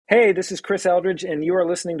Hey, this is Chris Eldridge, and you are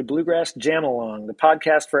listening to Bluegrass Jam Along, the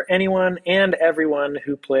podcast for anyone and everyone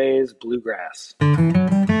who plays bluegrass.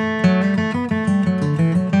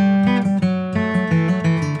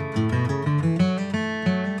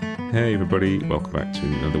 Hey everybody, welcome back to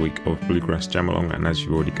another week of Bluegrass Jam Along, and as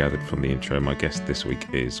you've already gathered from the intro, my guest this week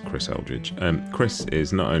is Chris Eldridge. Chris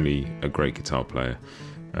is not only a great guitar player,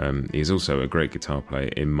 he's also a great guitar player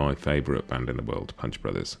in my favourite band in the world, Punch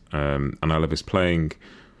Brothers. And I love his playing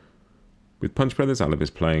with Punch Brothers, I love his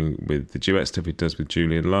playing with the duet stuff he does with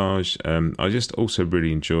Julian Lage. I just also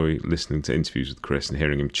really enjoy listening to interviews with Chris and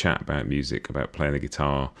hearing him chat about music, about playing the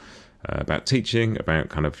guitar, about teaching, about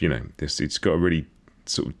kind of, it's got a really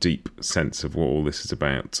sort of deep sense of what all this is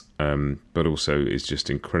about, but also is just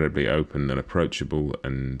incredibly open and approachable,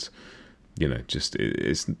 and just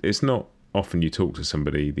it's not often you talk to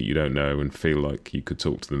somebody that you don't know and feel like you could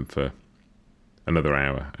talk to them for another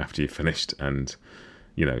hour after you've finished, and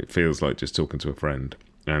it feels like just talking to a friend.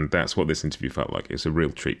 And that's what this interview felt like. It's a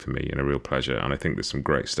real treat for me and a real pleasure, and I think there's some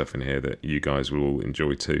great stuff in here that you guys will all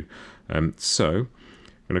enjoy too. So I'm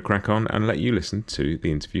going to crack on and let you listen to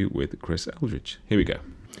the interview with Chris Eldridge. Here we go.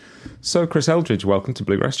 So, Chris Eldridge, welcome to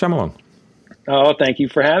Bluegrass Jam Along. Oh, thank you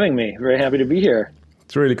for having me. Very happy to be here.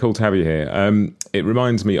 It's really cool to have you here. It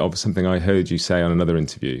reminds me of something I heard you say on another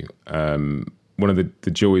interview. One of the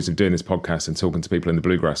joys of doing this podcast and talking to people in the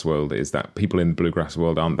bluegrass world is that people in the bluegrass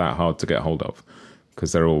world aren't that hard to get hold of,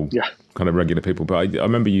 because they're all kind of regular people. But I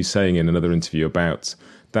remember you saying in another interview about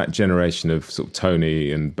that generation of sort of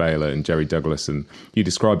Tony and Baylor and Jerry Douglas, and you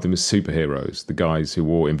described them as superheroes, the guys who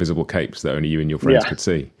wore invisible capes that only you and your friends could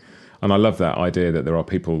see. And I love that idea that there are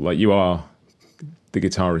people like you are the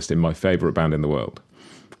guitarist in my favourite band in the world.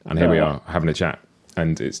 And here we are having a chat.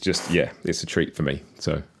 And it's just, it's a treat for me.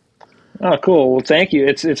 So. Oh, cool. Well, thank you.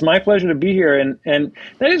 It's my pleasure to be here. And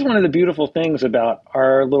that is one of the beautiful things about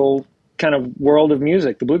our little kind of world of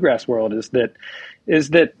music, the bluegrass world, is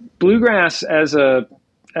that bluegrass as a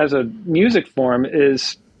music form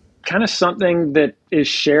is kind of something that is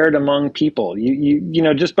shared among people.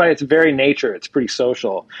 You just by its very nature, it's pretty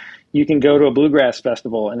social. You can go to a bluegrass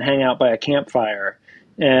festival and hang out by a campfire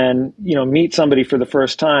and, meet somebody for the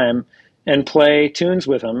first time and play tunes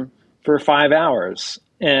with them for 5 hours.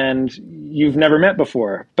 And you've never met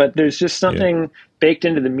before, but there's just something baked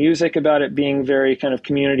into the music about it being very kind of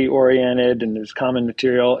community oriented, and there's common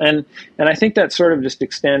material. And I think that sort of just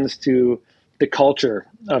extends to the culture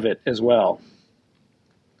of it as well.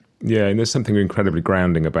 Yeah, and there's something incredibly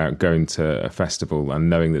grounding about going to a festival and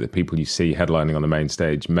knowing that the people you see headlining on the main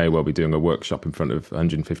stage may well be doing a workshop in front of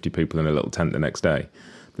 150 people in a little tent the next day.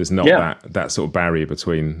 There's not that sort of barrier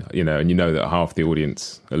between, and that half the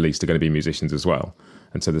audience at least are going to be musicians as well.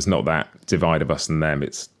 And so there's not that divide of us and them.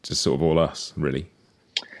 It's just sort of all us, really.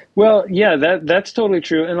 Well, yeah, that's totally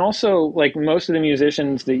true. And also, like, most of the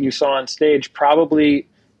musicians that you saw on stage probably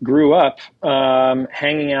grew up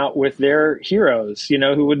hanging out with their heroes,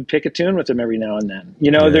 who would pick a tune with them every now and then.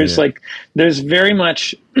 There's very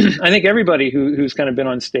much, I think everybody who's kind of been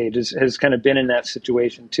on stage has kind of been in that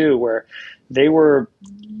situation too, where they were,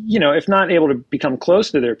 if not able to become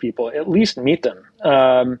close to their people, at least meet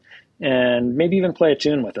them. And maybe even play a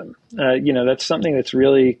tune with them. That's something that's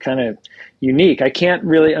really kind of unique. I can't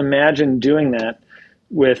really imagine doing that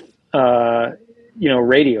with,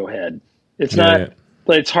 Radiohead. It's not.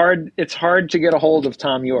 But it's hard to get a hold of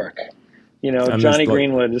Tom York. Johnny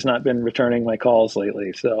Greenwood has not been returning my calls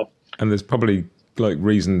lately. So, and there's probably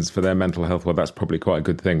reasons for their mental health. Well, that's probably quite a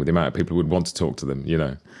good thing with the amount of people who would want to talk to them.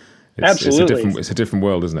 Absolutely, it's a different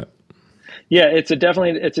world, isn't it? Yeah, it's a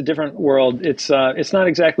different world. It's not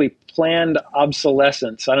exactly planned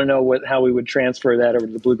obsolescence. I don't know how we would transfer that over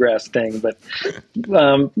to the bluegrass thing, but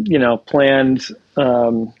planned.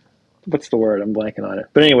 What's the word? I'm blanking on it.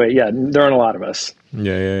 But anyway, there aren't a lot of us.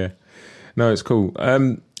 Yeah. No, it's cool.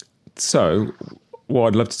 So what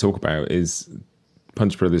I'd love to talk about is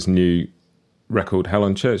Punch Brothers' new record, Hell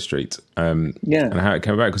on Church Street, and how it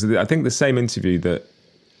came about. Because I think the same interview that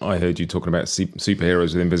I heard you talking about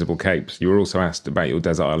superheroes with invisible capes, you were also asked about your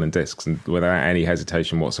Desert Island Discs, and without any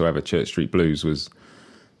hesitation whatsoever, Church Street Blues was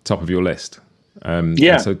top of your list.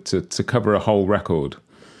 So to cover a whole record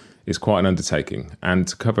is quite an undertaking, and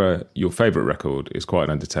to cover your favourite record is quite an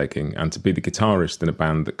undertaking, and to be the guitarist in a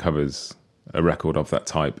band that covers a record of that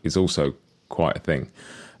type is also quite a thing.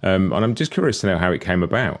 And I'm just curious to know how it came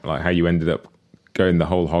about, like how you ended up going the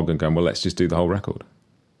whole hog and going, well, let's just do the whole record.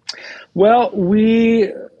 Well,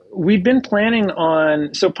 we'd been planning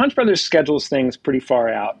on, so Punch Brothers schedules things pretty far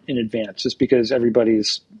out in advance just because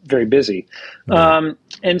everybody's very busy. And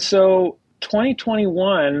so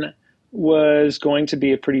 2021 was going to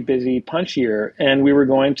be a pretty busy Punch year, and we were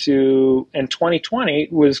going to, and 2020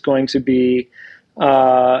 was going to be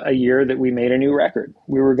a year that we made a new record.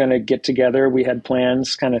 We were going to get together. We had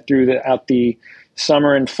plans kind of throughout the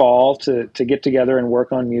summer and fall to get together and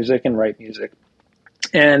work on music and write music.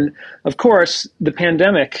 And of course, the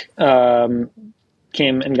pandemic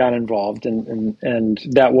came and got involved, and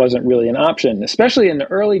that wasn't really an option, especially in the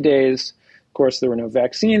early days. Of course, there were no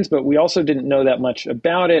vaccines, but we also didn't know that much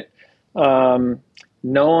about it. Noam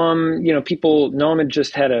had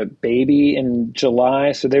just had a baby in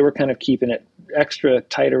July, so they were kind of keeping it extra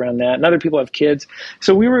tight around that. And other people have kids,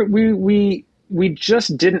 so we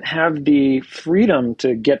just didn't have the freedom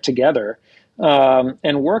to get together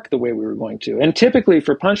and work the way we were going to. And typically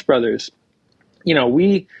for Punch Brothers,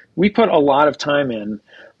 we put a lot of time in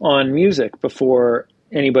on music before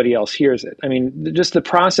anybody else hears it. I mean, just the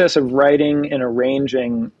process of writing and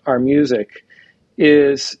arranging our music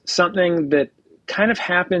is something that kind of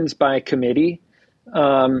happens by committee.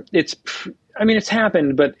 It's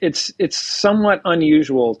happened, but it's somewhat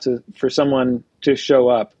unusual for someone to show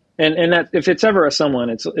up. And that if it's ever a someone,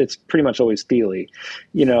 it's pretty much always Thiele,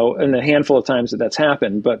 and a handful of times that's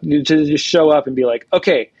happened. But to just show up and be like,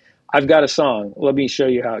 okay, I've got a song. Let me show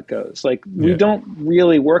you how it goes. Like, we don't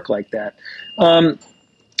really work like that.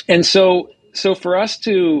 And so for us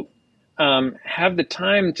to have the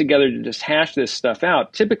time together to just hash this stuff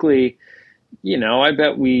out, typically, I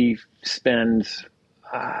bet we spend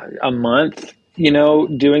a month,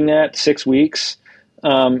 doing that, 6 weeks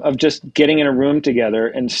of just getting in a room together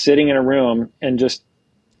and sitting in a room and just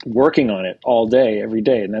working on it all day, every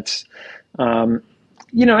day. And that's, and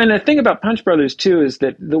the thing about Punch Brothers too is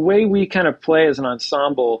that the way we kind of play as an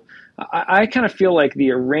ensemble, I kind of feel like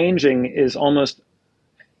the arranging is almost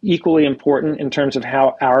equally important in terms of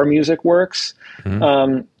how our music works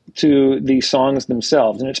to the songs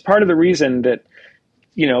themselves. And it's part of the reason that,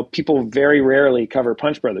 people very rarely cover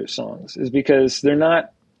Punch Brothers songs, is because they're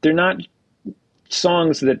not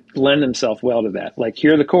songs that lend themselves well to that. Like,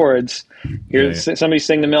 here are the chords, somebody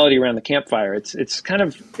sing the melody around the campfire. It's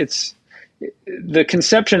the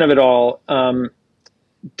conception of it all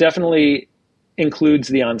definitely includes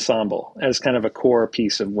the ensemble as kind of a core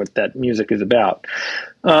piece of what that music is about.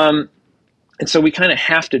 And so we kind of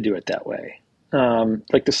have to do it that way.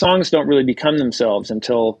 Like, the songs don't really become themselves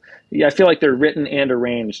until, I feel like they're written and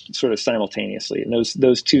arranged sort of simultaneously. And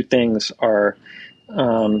those two things are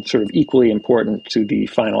sort of equally important to the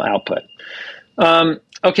final output.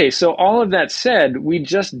 Okay, so all of that said, we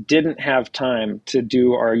just didn't have time to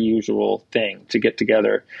do our usual thing, to get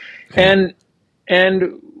together. And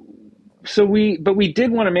so we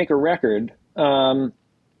did want to make a record. And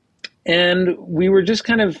we were just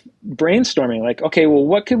kind of brainstorming, like, okay, well,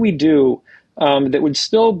 what could we do that would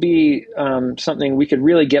still be something we could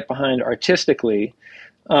really get behind artistically,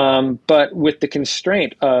 but with the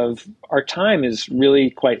constraint of our time is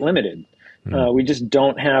really quite limited. We just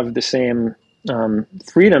don't have the same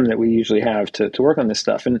freedom that we usually have to work on this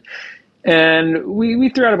stuff. And we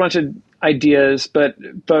threw out a bunch of ideas, but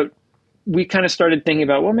we kind of started thinking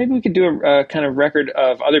about, well, maybe we could do a kind of record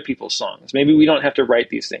of other people's songs. Maybe we don't have to write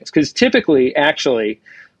these things, because typically, actually,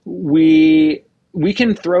 we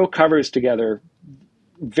can throw covers together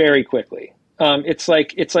very quickly. It's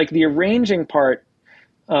like the arranging part.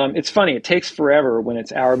 It's funny. It takes forever when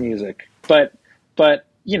it's our music, but a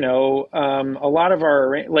lot of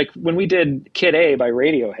our, like when we did Kid A by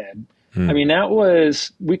Radiohead, I mean,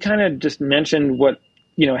 we kind of just mentioned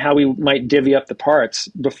how we might divvy up the parts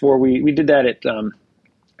before we did that at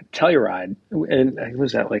Telluride. And it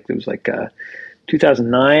was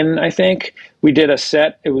 2009, I think. We did a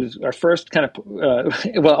set. It was our first kind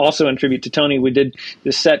of, also in tribute to Tony, we did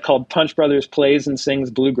this set called Punch Brothers Plays and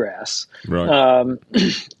Sings Bluegrass. Right.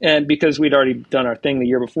 And because we'd already done our thing the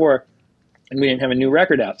year before, and we didn't have a new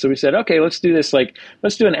record out. So we said, okay, let's do this,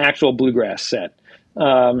 let's do an actual bluegrass set,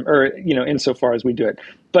 insofar as we do it.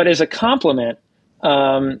 But as a compliment,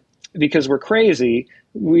 because we're crazy,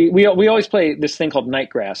 we always play this thing called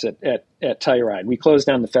Nightgrass at Telluride. We close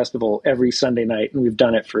down the festival every Sunday night, and we've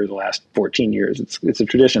done it for the last 14 years. It's a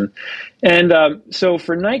tradition. And so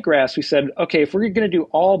for Nightgrass, we said, okay, if we're going to do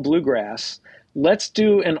all bluegrass, let's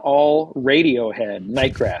do an all Radiohead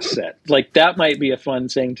Nightgrass set. Like, that might be a fun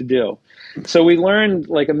thing to do. So we learned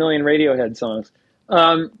like a million Radiohead songs.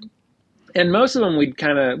 And most of them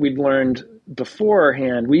we'd learned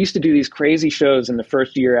beforehand. We used to do these crazy shows in the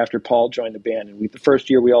first year after Paul joined the band. And the first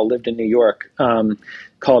year we all lived in New York,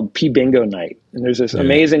 called P Bingo Night. And there's this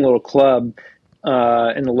amazing little club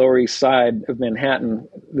in the Lower East Side of Manhattan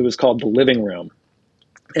that was called The Living Room.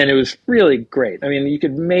 And it was really great. I mean, you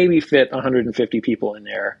could maybe fit 150 people in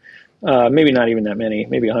there. maybe not even that many,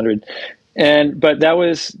 maybe 100. But that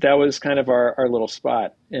was kind of our little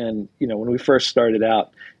spot. And when we first started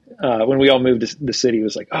out, when we all moved to the city, it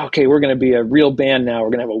was like, oh, okay, we're going to be a real band now. We're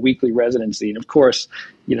going to have a weekly residency. And of course,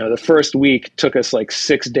 the first week took us like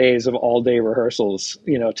 6 days of all day rehearsals,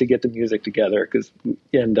 to get the music together.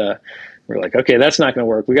 And we're like, okay, that's not going to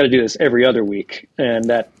work. We got to do this every other week. And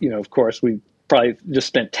that, of course, we probably just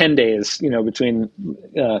spent 10 days, between,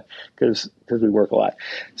 because we work a lot.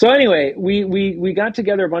 So anyway, we got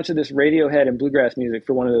together a bunch of this Radiohead and bluegrass music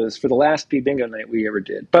for for the last P Bingo night we ever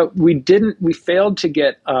did. But we failed to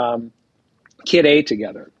get Kid A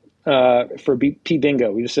together for P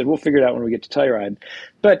Bingo. We just said, we'll figure it out when we get to Telluride.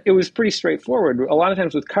 But it was pretty straightforward. A lot of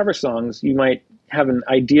times with cover songs, you might have an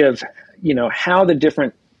idea of, how the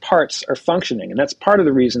different parts are functioning. And that's part of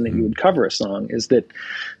the reason that you would cover a song, is that,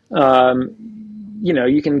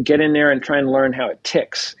 you can get in there and try and learn how it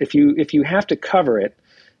ticks. If you have to cover it,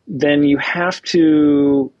 then you have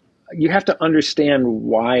to understand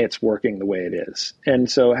why it's working the way it is.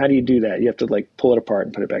 And so how do you do that? You have to like pull it apart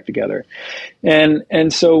and put it back together.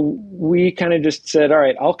 And so we kind of just said, all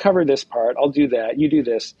right, I'll cover this part. I'll do that. You do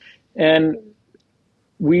this. And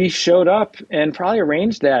we showed up and probably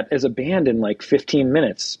arranged that as a band in like 15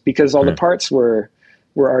 minutes because all the parts were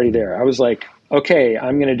already there. I was like, okay,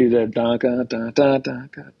 I'm going to do the da da da da da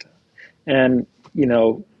da, and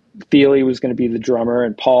Thiele was going to be the drummer,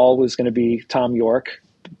 and Paul was going to be Tom York,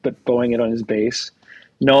 but bowing it on his bass.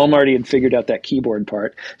 Noam already had figured out that keyboard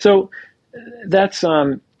part, so that's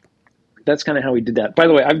kind of how we did that. By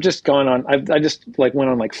the way, I've just gone on. I just like went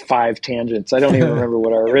on like 5 tangents. I don't even remember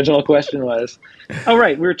what our original question was. Oh,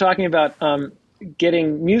 right, we were talking about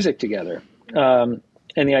getting music together and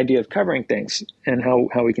the idea of covering things and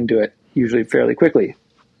how we can do it usually fairly quickly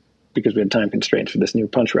because we had time constraints for this new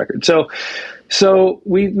Punch record. So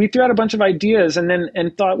we threw out a bunch of ideas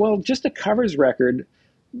and thought, well, just a covers record,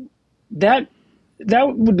 that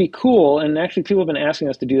would be cool. And actually people have been asking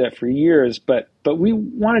us to do that for years, but we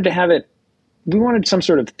wanted to have it, we wanted some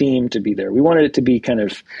sort of theme to be there. We wanted it to be kind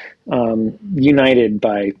of united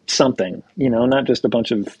by something, not just a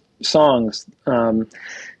bunch of songs. And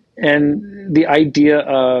the idea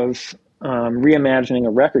of reimagining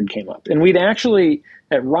a record came up. And we'd actually,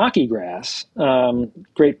 at Rocky Grass,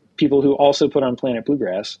 great people who also put on Planet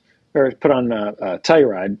Bluegrass, or put on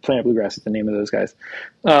Telluride, Planet Bluegrass is the name of those guys.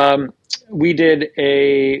 We did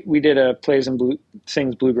a Plays and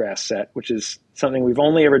Sings Bluegrass set, which is something we've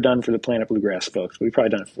only ever done for the Planet Bluegrass folks. We've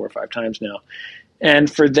probably done it 4 or 5 times now.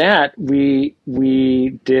 And for that, we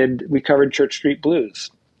covered Church Street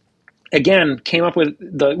Blues. Again, came up with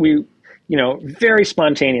very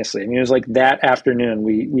spontaneously. I mean, it was like that afternoon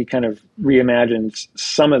we kind of reimagined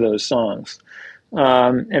some of those songs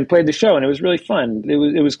and played the show, and it was really fun.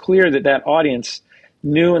 It was clear that audience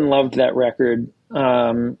knew and loved that record,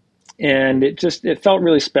 and it felt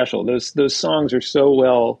really special. Those songs are so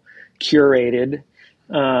well curated,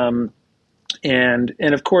 and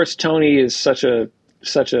of course Tony is such an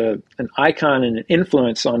icon and an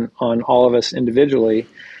influence on all of us individually.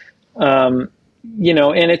 And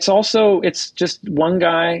it's just one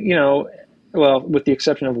guy, well, with the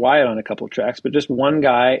exception of Wyatt on a couple of tracks, but just one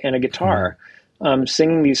guy and a guitar,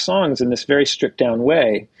 singing these songs in this very stripped down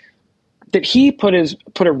way that he put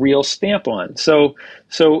a real stamp on. So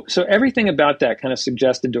everything about that kind of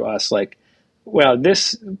suggested to us like, wow,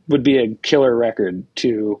 this would be a killer record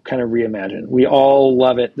to kind of reimagine. We all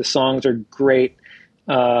love it. The songs are great.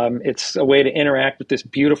 It's a way to interact with this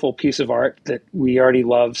beautiful piece of art that we already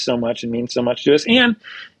love so much and means so much to us. And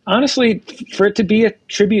honestly, for it to be a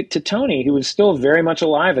tribute to Tony, who was still very much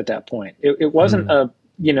alive at that point. It wasn't a,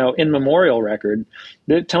 in memorial record.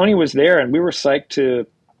 Tony was there and we were psyched to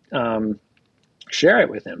share it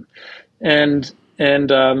with him. And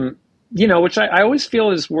which I always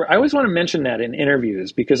feel I always want to mention that in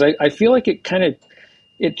interviews because I feel like it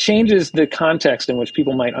changes the context in which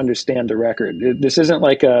people might understand the record. This isn't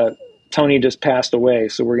like Tony just passed away,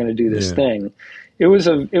 so we're going to do this thing. It was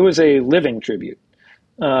a living tribute,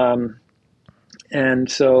 and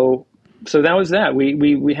so that was that.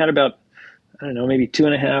 We had about, I don't know, maybe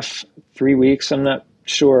 2.5, 3 weeks. I'm not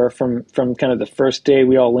sure from kind of the first day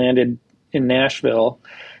we all landed in Nashville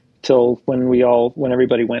till when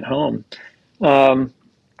everybody went home.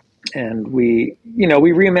 And we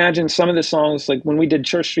reimagined some of the songs. Like when we did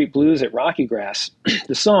Church Street Blues at Rocky Grass,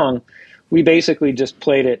 the song, we basically just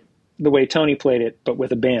played it the way Tony played it, but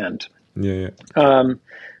with a band. Yeah.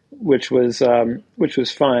 Which was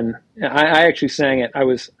fun. I actually sang it.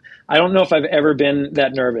 I don't know if I've ever been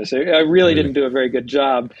that nervous. I really didn't do a very good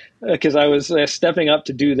job because I was stepping up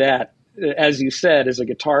to do that, as you said, as a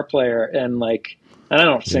guitar player, and like and I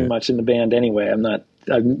don't sing Yeah. much in the band anyway. I'm not.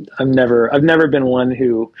 I've never been one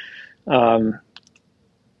who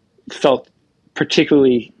felt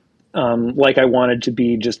particularly like I wanted to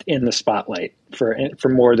be just in the spotlight for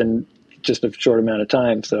more than just a short amount of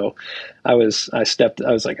time. So I was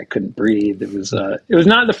like, I couldn't breathe. It was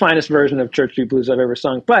not the finest version of Church Street Blues I've ever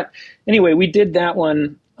sung. But anyway, we did that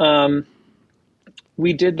one. But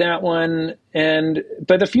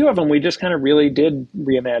a few of them we just kind of really did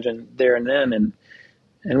reimagine there and then,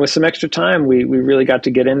 and with some extra time, we really got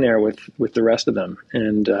to get in there with the rest of them,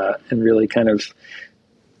 and really kind of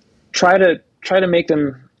try to make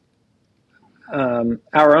them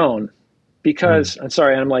our own. Because I'm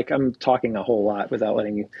sorry, I'm talking a whole lot without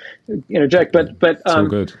letting you interject. But It's all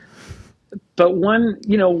good. But one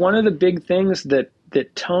of the big things that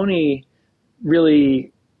Tony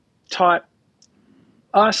really taught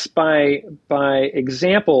us by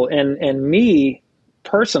example, and me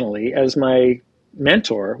personally as my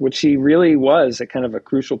mentor, which he really was at kind of a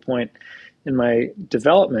crucial point in my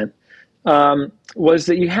development, was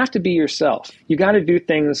that you have to be yourself. You got to do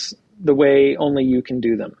things the way only you can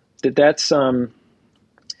do them. That's kind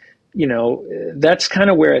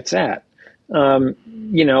of where it's at. And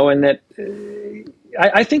that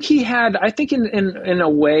I think in a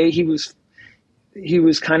way he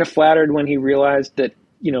was kind of flattered when he realized that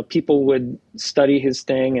people would study his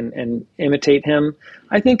thing and imitate him.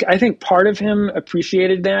 I think part of him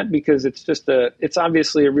appreciated that because it's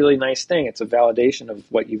obviously a really nice thing. It's a validation of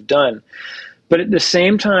what you've done. But at the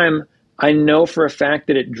same time, I know for a fact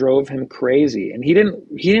that it drove him crazy, and he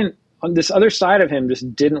didn't on this other side of him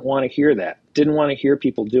just didn't want to hear that. Didn't want to hear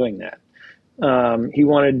people doing that. He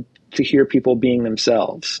wanted to hear people being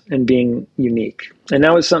themselves and being unique. And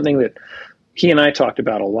that was something that he and I talked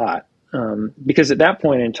about a lot. Because at that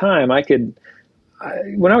point in time,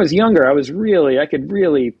 when I was younger, I could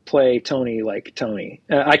really play Tony like Tony.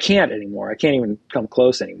 I can't anymore. I can't even come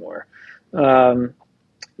close anymore.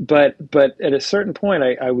 But at a certain point,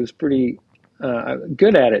 I was pretty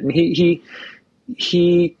good at it. And he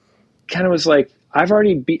kind of was like, I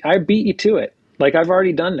beat you to it. Like, I've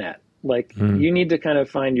already done that. Like, you need to kind of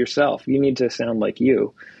find yourself. You need to sound like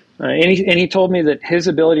you. And he told me that his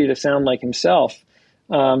ability to sound like himself,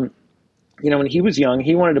 when he was young,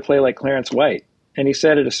 he wanted to play like Clarence White. And he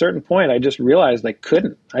said at a certain point, I just realized I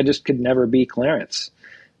couldn't. I just could never be Clarence.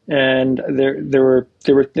 And there were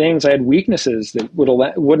things, I had weaknesses that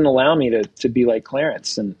wouldn't allow me to be like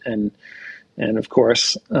Clarence. And of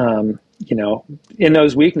course, in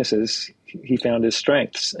those weaknesses, he found his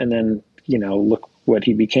strengths. And then, look what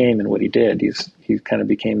he became and what he did. He kind of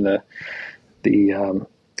became the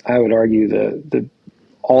I would argue the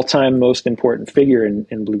all-time most important figure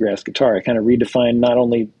in bluegrass guitar. It kind of redefined not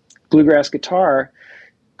only bluegrass guitar,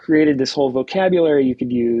 created this whole vocabulary you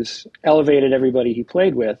could use, elevated everybody he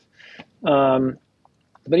played with, but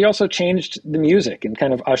he also changed the music and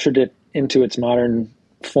kind of ushered it into its modern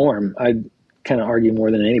form. I'd kind of argue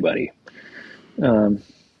more than anybody. And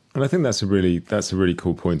I think that's a really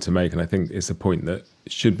cool point to make, and I think it's a point that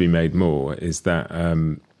should be made more. Is that I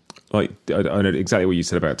know exactly what you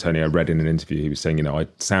said about Tony. I read in an interview he was saying, I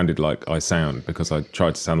sounded like I sound because I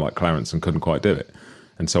tried to sound like Clarence and couldn't quite do it,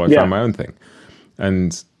 and so I found my own thing.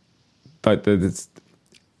 And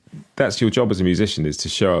that's your job as a musician, is to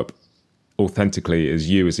show up authentically as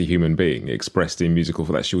you as a human being, expressed in musical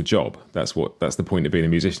form. That's your job. That's the point of being a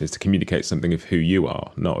musician, is to communicate something of who you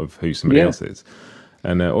are, not of who somebody else is.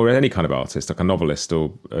 And or any kind of artist, like a novelist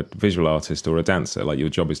or a visual artist or a dancer, like your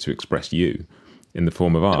job is to express you in the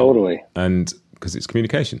form of art. Totally. And because it's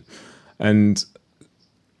communication, and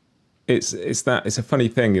it's a funny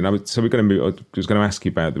thing. So we're going to move. I was going to ask you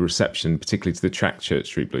about the reception, particularly to the track Church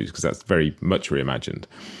Street Blues, because that's very much reimagined.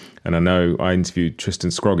 And I know I interviewed Tristan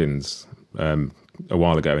Scroggins a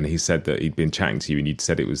while ago, and he said that he'd been chatting to you, and you'd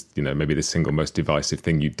said it was maybe the single most divisive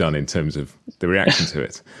thing you'd done in terms of the reaction to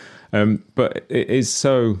it. But it is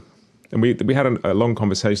so, and we had a long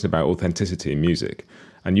conversation about authenticity in music,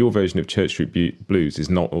 and your version of Church Street Blues is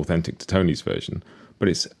not authentic to Tony's version, but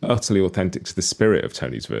it's utterly authentic to the spirit of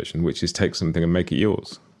Tony's version, which is take something and make it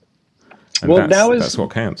yours. And that's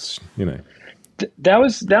what counts, That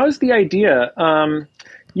was the idea, and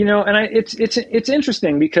it's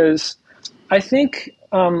interesting because I think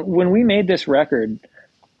when we made this record,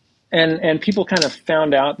 and people kind of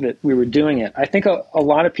found out that we were doing it, I think a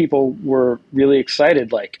lot of people were really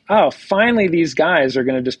excited, like, oh, finally these guys are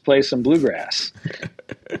going to just play some bluegrass,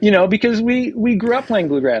 because we grew up playing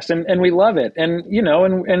bluegrass and we love it, and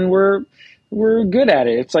we're good at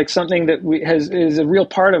it. It's like something that is a real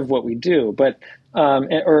part of what we do. But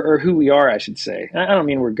or who we are, I should say. I don't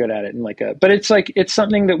mean we're good at it, but it's like it's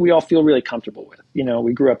something that we all feel really comfortable with.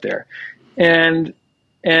 We grew up there, and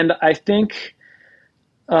I think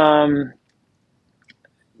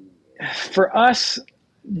for us,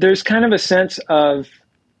 there's kind of a sense of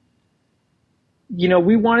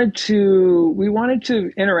we wanted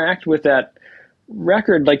to interact with that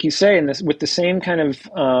record, like you say, with the same kind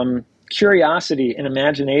of curiosity and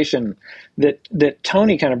imagination that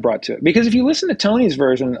Tony kind of brought to it. Because if you listen to Tony's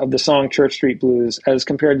version of the song Church Street Blues as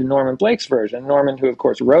compared to Norman Blake's version, Norman, who of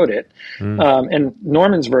course wrote it, and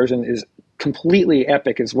Norman's version is completely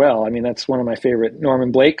epic as well. I mean, that's one of my favorite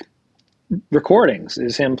Norman Blake recordings,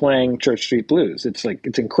 is him playing Church Street Blues. It's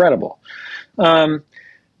incredible.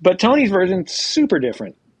 But Tony's version's super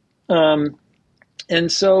different.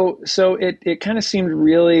 And so it kind of seemed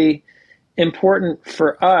really important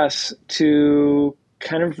for us to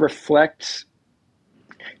kind of reflect.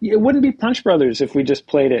 It wouldn't be Punch Brothers if we just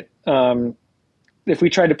played it, if we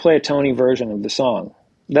tried to play a Tony version of the song.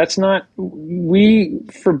 That's not, we,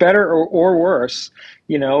 for better or worse,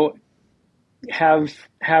 have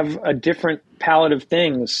a different palette of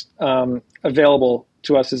things available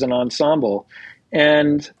to us as an ensemble.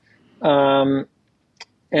 And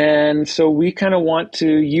so we kind of want to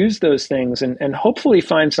use those things and hopefully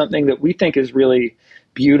find something that we think is really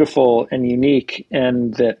beautiful and unique,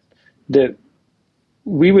 and that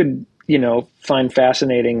we would, find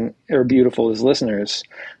fascinating or beautiful as listeners.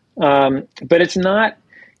 But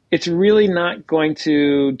it's really not going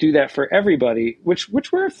to do that for everybody, which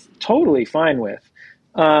we're totally fine with.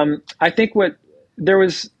 I think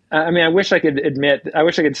I wish I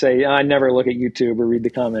could say I never look at YouTube or read the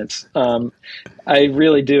comments. I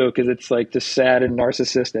really do, because it's like just sad and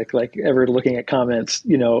narcissistic, like ever looking at comments,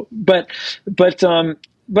 but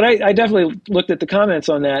I definitely looked at the comments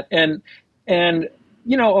on that, and a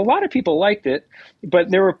lot of people liked it,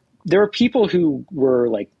 but there were people who were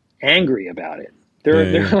like angry about it. There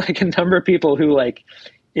were like a number of people who like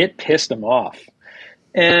it pissed them off,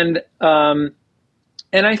 and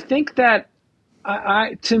I think that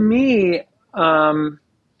to me, I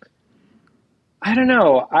don't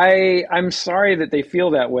know. I'm sorry that they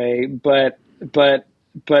feel that way, but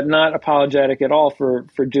not apologetic at all for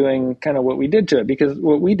doing kind of what we did to it, because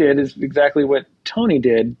what we did is exactly what Tony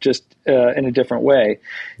did, just in a different way.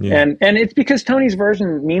 Yeah. And it's because Tony's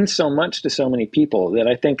version means so much to so many people that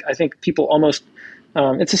I think people almost,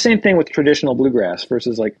 it's the same thing with traditional bluegrass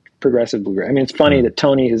versus like progressive bluegrass. I mean, it's funny that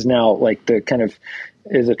Tony is now like the kind of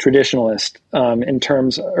is a traditionalist in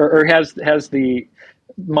terms, or has the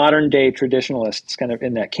modern day traditionalists kind of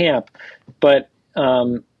in that camp. But,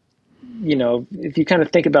 if you kind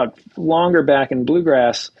of think about longer back in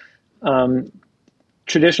bluegrass,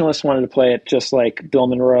 traditionalists wanted to play it just like Bill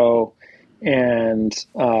Monroe and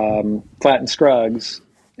Platt and Scruggs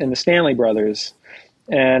and the Stanley Brothers,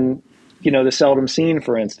 and the Seldom Seen,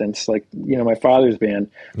 for instance, like my father's band,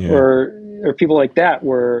 or people like that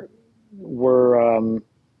were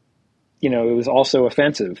it was also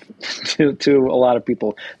offensive to a lot of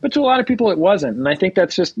people, but to a lot of people it wasn't. And I think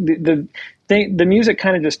that's just the music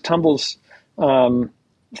kind of just tumbles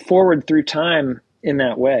forward through time in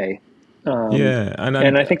that way.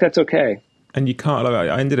 And I think that's okay. And you can't.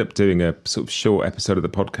 I ended up doing a sort of short episode of the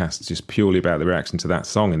podcast just purely about the reaction to that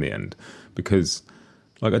song in the end, because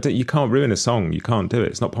you can't ruin a song. You can't do it.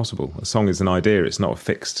 It's not possible. A song is an idea. It's not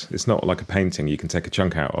fixed. It's not like a painting you can take a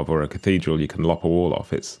chunk out of, or a cathedral you can lop a wall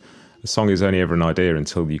off. A song is only ever an idea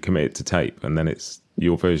until you commit it to tape, and then it's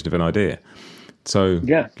your version of an idea. So,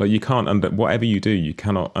 you can't whatever you do, you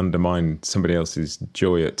cannot undermine somebody else's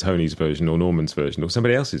joy at Tony's version or Norman's version or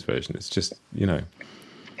somebody else's version. It's just,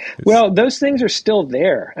 Well, those things are still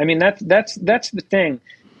there. I mean, that's the thing.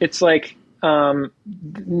 It's like, no,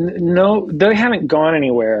 they haven't gone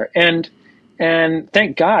anywhere. And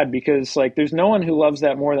thank God, because like there's no one who loves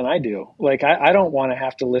that more than I do. Like I don't want to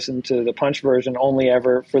have to listen to the Punch version only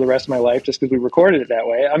ever for the rest of my life just because we recorded it that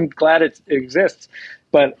way. I'm glad it exists,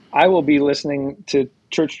 but I will be listening to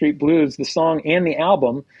Church Street Blues, the song and the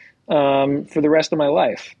album, for the rest of my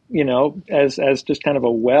life. As just kind of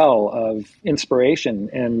a well of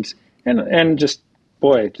inspiration and just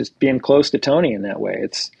being close to Tony in that way.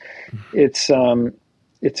 It's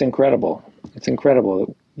incredible. It's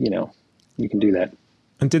incredible. You can do that.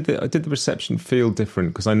 And did the reception feel different?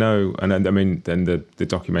 Because I know, and I mean, then the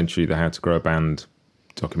documentary, the How to Grow a Band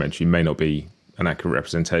documentary, may not be an accurate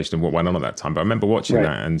representation of what went on at that time. But I remember watching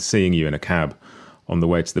that and seeing you in a cab on the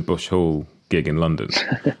way to the Bush Hall gig in London,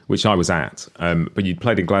 which I was at. But you'd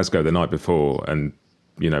played in Glasgow the night before, and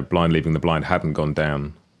Blind Leaving the Blind hadn't gone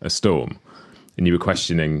down a storm, and you were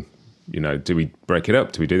questioning do we break it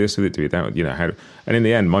up? Do we do this with it? Do we that? How? And in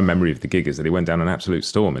the end, my memory of the gig is that it went down an absolute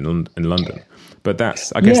storm in London. But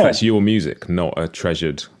I guess that's your music, not a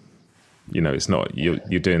treasured. It's not you're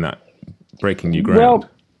doing that, breaking new ground. Well,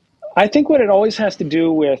 I think what it always has to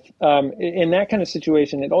do with, in that kind of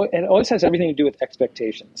situation, it always has everything to do with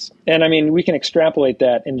expectations. And I mean, we can extrapolate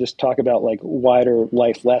that and just talk about like wider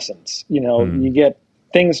life lessons.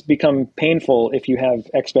 Things become painful if you have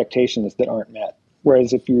expectations that aren't met.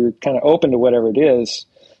 Whereas if you're kind of open to whatever it is,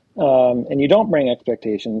 and you don't bring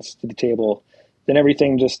expectations to the table, then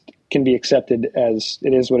everything just can be accepted as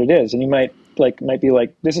it is what it is. And you might be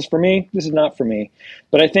like, this is for me, this is not for me.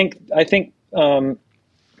 But I think,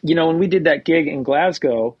 when we did that gig in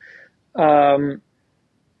Glasgow,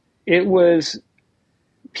 it was,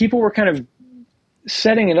 people were kind of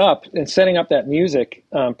setting it up and setting up that music,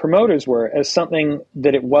 promoters were, as something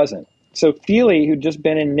that it wasn't. So Thiele, who'd just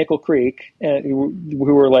been in Nickel Creek, who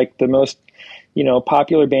were like the most,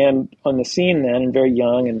 popular band on the scene then, and very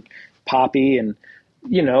young and poppy, and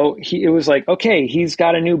it was like, okay, he's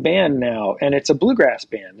got a new band now, and it's a bluegrass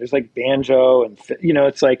band. There's like banjo, and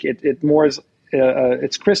it's like it more is.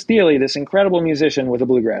 It's Chris Thiele, this incredible musician with a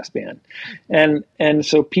bluegrass band, and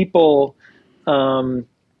so people,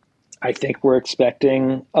 I think, were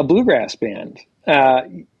expecting a bluegrass band,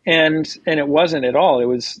 and it wasn't at all. It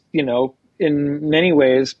was, in many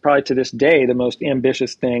ways, probably to this day, the most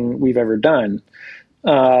ambitious thing we've ever done,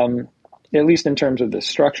 at least in terms of the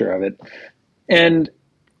structure of it, and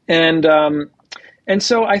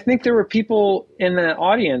so I think there were people in the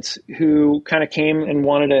audience who kind of came and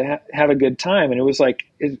wanted to have a good time. And it was like,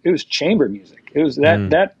 it was chamber music. It was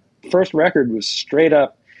that first record was straight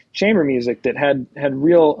up chamber music that had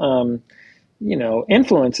real,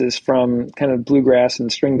 influences from kind of bluegrass and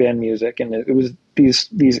string band music. And it was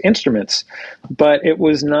these instruments, but it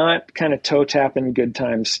was not kind of toe tapping good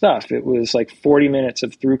time stuff. It was like 40 minutes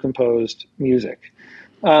of through composed music.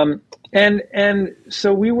 And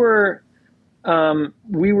so we were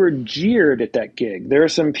jeered at that gig. There were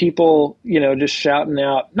some people, just shouting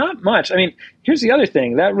out, not much. I mean, here's the other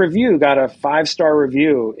thing. That review got a 5-star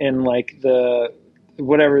review in like the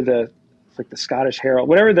Scottish Herald,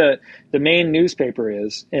 whatever the main newspaper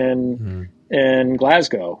is in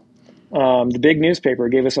Glasgow. The big newspaper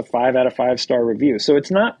gave us a 5 out of 5-star review. So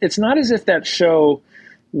it's not as if that show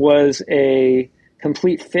was a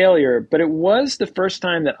complete failure, but it was the first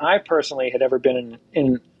time that I personally had ever been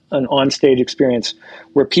in an onstage experience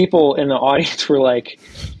where people in the audience were like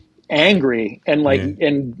angry and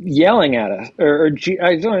and yelling at us,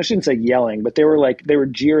 I shouldn't say yelling, but they were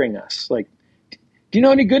jeering us, like, do you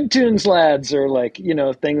know any good tunes, lads? Or like,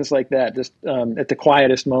 things like that, just at the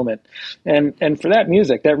quietest moment. And for that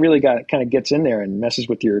music, that really kind of gets in there and messes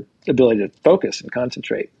with your ability to focus and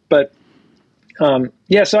concentrate. But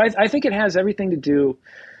so I think it has everything to do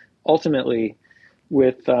ultimately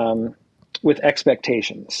with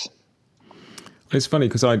expectations. It's funny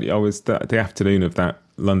because I was the afternoon of that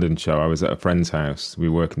London show, I was at a friend's house. We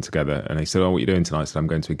were working together, and he said, "Oh, what are you doing tonight?" I said, "I'm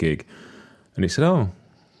going to a gig." And he said, "Oh,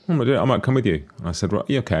 I might come with you." And I said, "Right,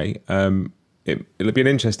 okay. It'll be an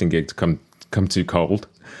interesting gig to come to cold."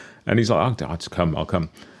 And he's like, "I'll just come. I'll come."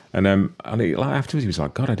 And afterwards he was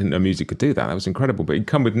like, "God, I didn't know music could do that. That was incredible." But he'd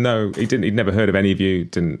come with he'd never heard of any of you,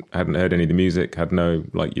 hadn't heard any of the music, had no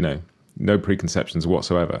no preconceptions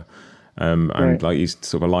whatsoever. And like, he's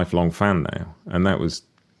sort of a lifelong fan now, and that was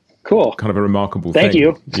cool, kind of a remarkable Thank thing.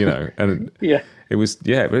 you. And yeah, it was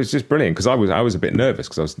just brilliant, because I was a bit nervous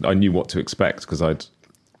because I knew what to expect, because I'd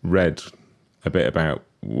read a bit about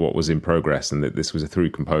what was in progress and that this was a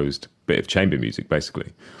through composed bit of chamber music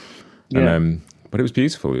basically. Yeah. And but it was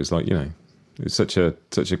beautiful. It was like, it was such a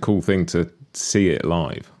cool thing to see it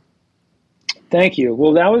live. Thank you.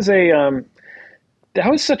 Well, that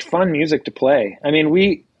was such fun music to play. I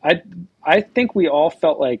mean, I think we all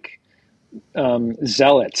felt like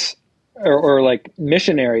zealots or like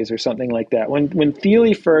missionaries or something like that. When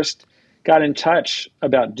Thiele first got in touch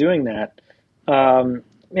about doing that,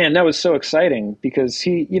 man, that was so exciting, because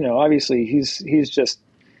he, obviously he's just,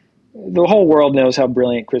 the whole world knows how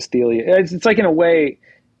brilliant Chris Thiele is. It's like, in a way,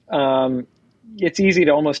 it's easy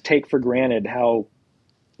to almost take for granted how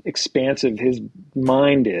expansive his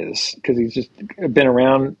mind is, because he's just been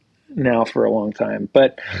around now for a long time.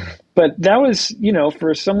 But that was,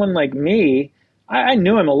 for someone like me, I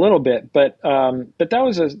knew him a little bit, but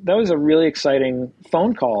that was a really exciting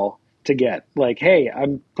phone call to get. Like, hey, I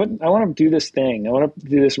want to do this thing. I want to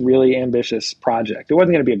do this really ambitious project. It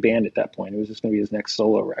wasn't going to be a band at that point. It was just going to be his next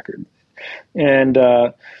solo record. And,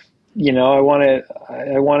 I want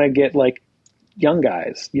to get like young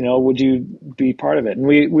guys, would you be part of it? And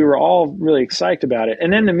we were all really excited about it.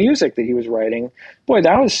 And then the music that he was writing, boy,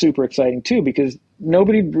 that was super exciting too, because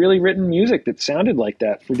nobody really written music that sounded like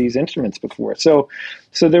that for these instruments before. So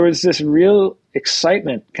there was this real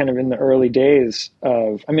excitement kind of in the early days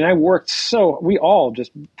of, I mean, we all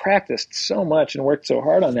just practiced so much and worked so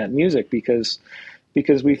hard on that music because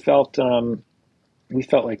we felt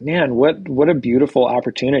like, man, what a beautiful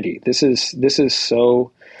opportunity. This is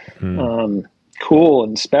so cool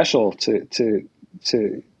and special to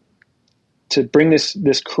bring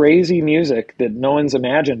this crazy music that no one's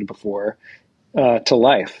imagined before to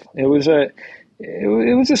life. It was a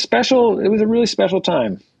really special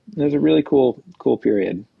time. It was a really cool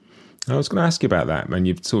period. I was going to ask you about that, man.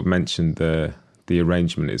 You've sort of mentioned the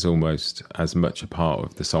arrangement is almost as much a part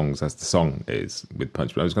of the songs as the song is with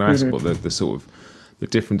Punch. But I was going to ask what the sort of the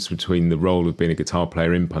difference between the role of being a guitar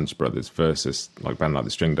player in Punch Brothers versus like a band like the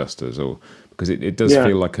String Dusters, or because it does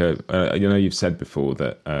feel like you've said before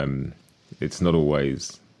that there's not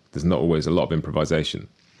always a lot of improvisation.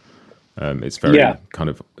 It's very kind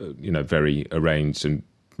of very arranged, and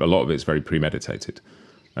a lot of it's very premeditated.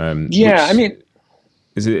 I mean,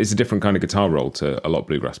 it's a different kind of guitar role to a lot of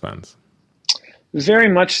bluegrass bands. Very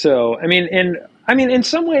much so. I mean, in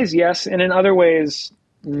some ways, yes, and in other ways,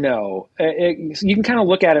 no. You can kind of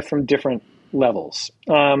look at it from different levels.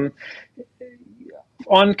 On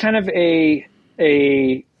kind of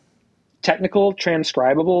a technical,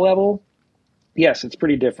 transcribable level, yes, it's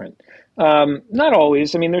pretty different. Not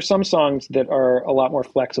always. I mean, there's some songs that are a lot more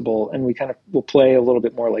flexible, and we kind of will play a little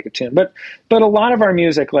bit more like a tune. But a lot of our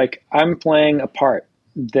music, like I'm playing a part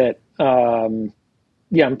that.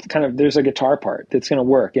 There's a guitar part that's going to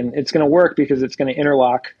work, and it's going to work because it's going to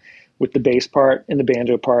interlock with the bass part and the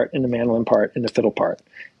banjo part and the mandolin part and the fiddle part.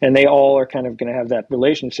 And they all are kind of going to have that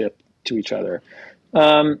relationship to each other.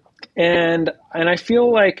 And I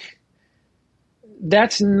feel like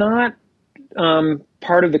that's not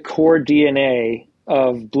part of the core DNA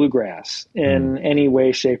of bluegrass in any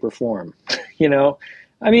way, shape, or form.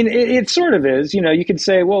 I mean, it sort of is. You could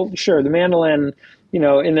say, well, sure, the mandolin, in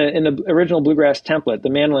the original bluegrass template, the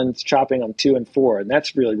mandolin's chopping on 2 and 4, and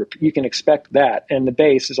that's really, you can expect that. And the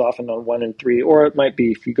bass is often on 1 and 3, or it might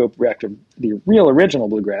be, if you go back to the real original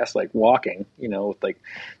bluegrass, like Walking, with like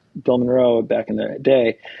Bill Monroe back in the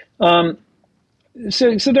day.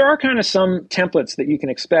 So there are kind of some templates that you can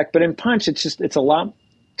expect, but in Punch, it's a lot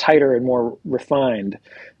tighter and more refined,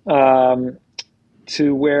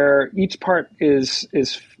 to where each part is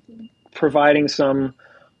providing some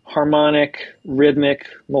harmonic, rhythmic,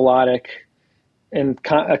 melodic, and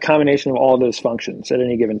a combination of all of those functions at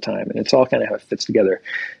any given time. And it's all kind of how it fits together.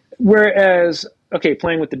 Whereas,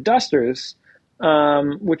 playing with the Dusters,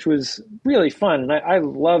 which was really fun. And I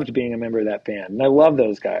loved being a member of that band. And I love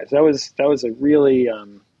those guys. That was a really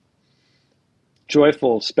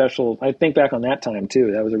joyful, special, I think back on that time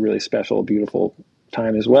too. That was a really special, beautiful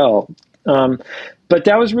time as well. But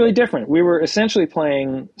that was really different. We were essentially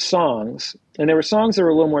playing songs, and there were songs that were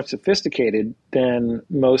a little more sophisticated than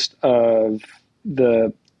a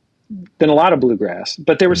lot of bluegrass,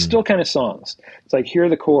 but they were still kind of songs. It's like, here are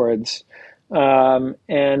the chords.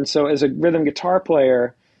 And so as a rhythm guitar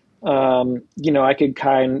player, I could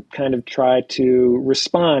kind of try to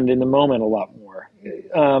respond in the moment a lot more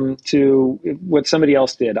to what somebody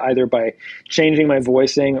else did, either by changing my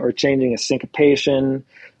voicing or changing a syncopation,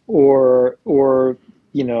 or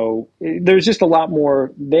there's just a lot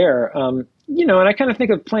more there. And I kind of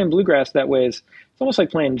think of playing bluegrass that way as it's almost like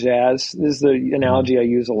playing jazz. This is the analogy I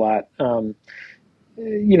use a lot.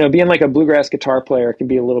 Being like a bluegrass guitar player can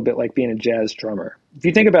be a little bit like being a jazz drummer. If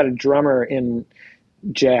you think about a drummer in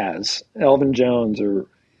jazz, Elvin Jones or,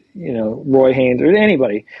 Roy Haynes or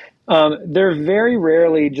anybody, they're very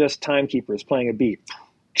rarely just timekeepers playing a beat.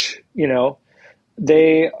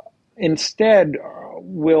 They instead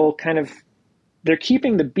will they're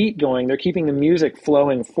keeping the beat going, they're keeping the music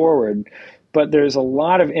flowing forward, but there's a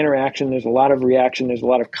lot of interaction, there's a lot of reaction, there's a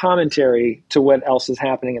lot of commentary to what else is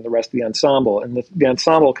happening in the rest of the ensemble, and the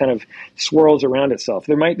ensemble kind of swirls around itself.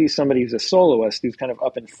 There might be somebody who's a soloist who's kind of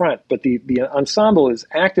up in front, but the ensemble is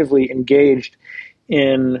actively engaged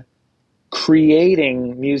in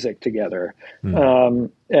creating music together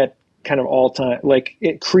at kind of all time,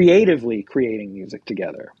 creatively creating music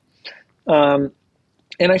together.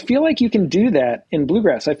 And I feel like you can do that in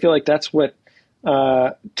bluegrass. I feel like that's what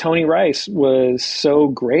Tony Rice was so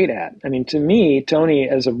great at. I mean, to me, Tony,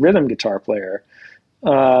 as a rhythm guitar player,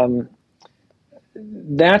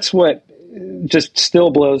 that's what just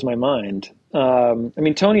still blows my mind.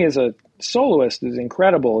 Tony as a soloist is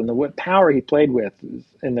incredible, and what power he played with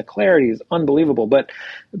and the clarity is unbelievable. But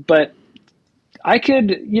I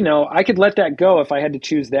could, I could let that go if I had to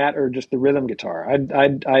choose that or just the rhythm guitar.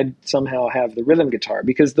 I'd somehow have the rhythm guitar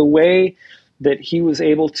because the way that he was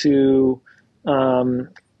able to um,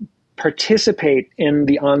 participate in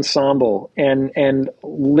the ensemble and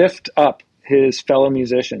lift up his fellow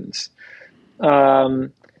musicians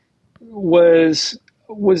um, was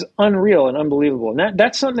unreal and unbelievable. And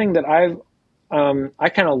that's something that I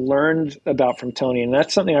kind of learned about from Tony, and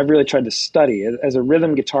that's something I've really tried to study as a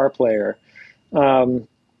rhythm guitar player. Um,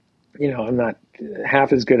 I'm not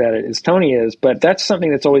half as good at it as Tony is, but that's something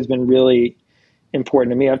that's always been really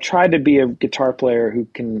important to me. I've tried to be a guitar player who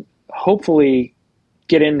can hopefully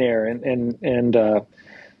get in there and I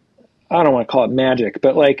don't want to call it magic,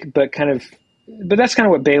 but that's kind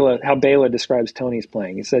of how Bela describes Tony's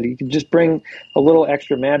playing. He said he could just bring a little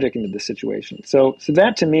extra magic into the situation. So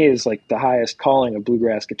that to me is like the highest calling of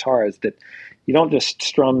bluegrass guitar, is that you don't just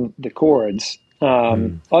strum the chords.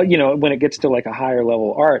 When it gets to like a higher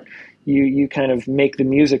level art, you kind of make the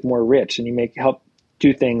music more rich, and you help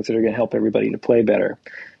do things that are going to help everybody to play better.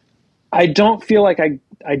 I don't feel like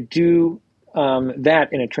I do that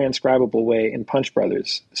in a transcribable way in Punch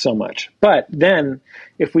Brothers so much. But then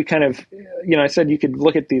if we kind of, I said you could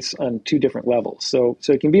look at these on two different levels. So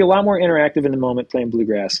it can be a lot more interactive in the moment playing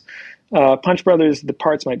bluegrass. Punch Brothers, the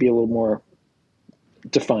parts might be a little more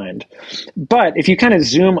defined. But if you kind of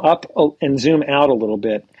zoom up and zoom out a little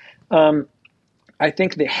bit, I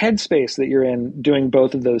think the headspace that you're in doing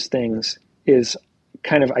both of those things is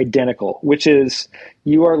kind of identical, which is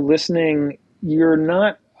you are listening, you're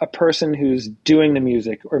not a person who's doing the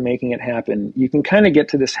music or making it happen. You can kind of get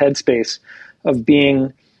to this headspace of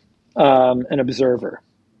being an observer,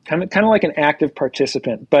 kind of like an active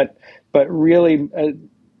participant, but really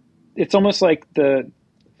it's almost like the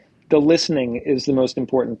listening is the most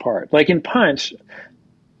important part. Like in Punch,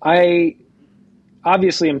 I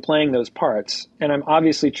obviously am playing those parts, and I'm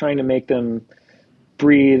obviously trying to make them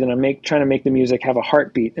breathe, and I'm trying to make the music have a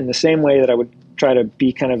heartbeat in the same way that I would try to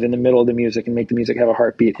be kind of in the middle of the music and make the music have a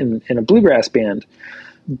heartbeat in a bluegrass band.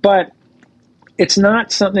 But it's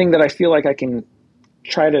not something that I feel like I can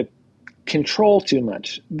try to control too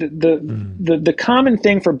much. The common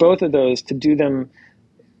thing for both of those, to do them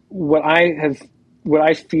what I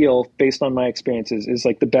feel based on my experiences is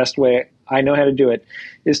like the best way I know how to do it,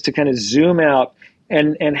 is to kind of zoom out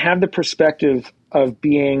and have the perspective of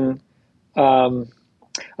being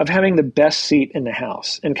of having the best seat in the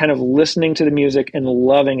house and kind of listening to the music and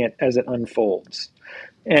loving it as it unfolds,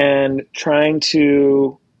 and trying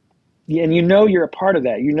to, and you're a part of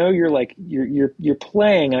that. You're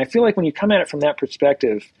playing, and I feel like when you come at it from that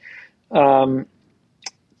perspective,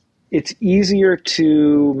 it's easier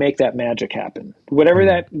to make that magic happen. Whatever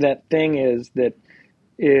that thing is that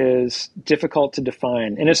is difficult to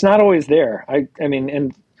define, and it's not always there. I mean,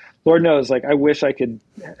 and Lord knows, like, I wish I could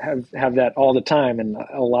have that all the time, and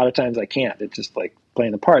a lot of times I can't. It's just like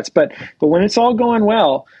playing the parts. But when it's all going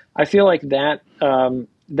well, I feel like that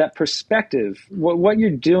that perspective, what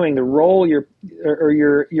you're doing, the role your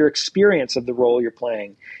experience of the role you're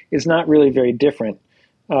playing is not really very different.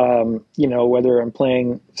 Whether I'm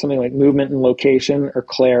playing something like Movement and Location or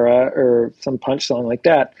Clara or some Punch song like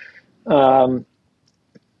that,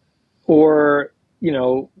 or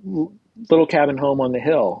Little Cabin Home on the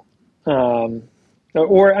Hill.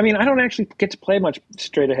 Or I mean, I don't actually get to play much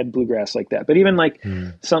straight ahead bluegrass like that, but even like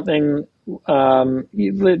something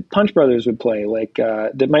the Punch Brothers would play, like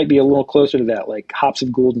that might be a little closer to that, like Hops of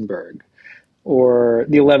Goldenberg or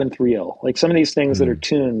the 11th Reel, like some of these things that are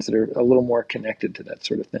tunes that are a little more connected to that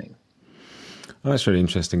sort of thing. Oh, that's really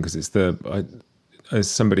interesting, because it's as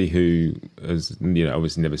somebody who has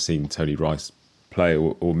obviously never seen Tony Rice play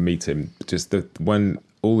or meet him, just when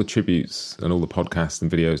all the tributes and all the podcasts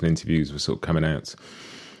and videos and interviews were sort of coming out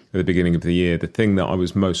at the beginning of the year, the thing that I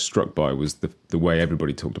was most struck by was the way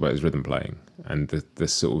everybody talked about his rhythm playing, and the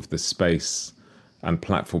sort of the space and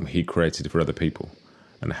platform he created for other people,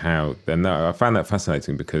 and how then I found that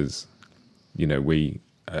fascinating, because we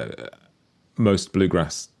most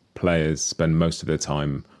bluegrass players spend most of their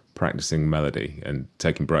time practicing melody and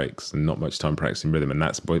taking breaks, and not much time practicing rhythm, and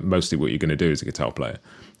that's mostly what you're going to do as a guitar player,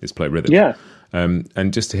 is play rhythm. Yeah.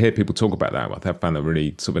 And just to hear people talk about that, I found that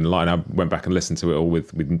really sort of enlightening. I went back and listened to it all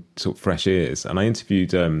with sort of fresh ears, and I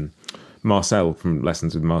interviewed Marcel from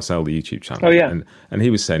Lessons with Marcel, the YouTube channel. Oh yeah. And he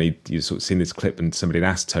was saying he'd sort of seen this clip, and somebody had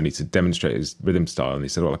asked Tony to demonstrate his rhythm style, and he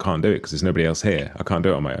said, "Well, I can't do it because there's nobody else here. I can't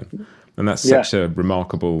do it on my own." And that's such a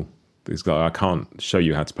remarkable. It's like, I can't show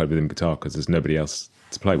you how to play rhythm guitar because there's nobody else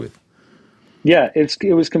to play with. Yeah,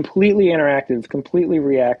 it was completely interactive, completely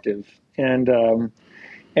reactive,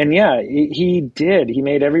 and yeah, he did. He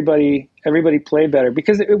made everybody play better,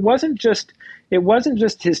 because it wasn't just it wasn't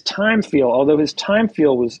just his time feel, although his time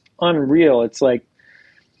feel was unreal. It's like,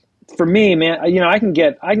 for me, man, I can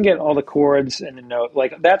get all the chords and the note,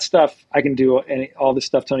 like that stuff I can do, and all the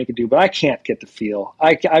stuff Tony could do, but I can't get the feel.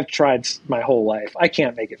 I've tried my whole life. I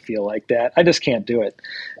can't make it feel like that. I just can't do it.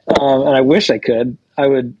 And I wish I could. I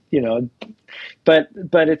would, but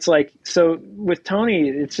it's like, so with Tony,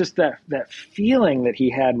 it's just that feeling that he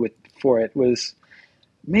had for it was,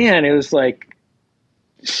 man, it was like,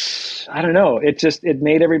 I don't know. It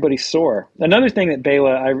made everybody soar. Another thing that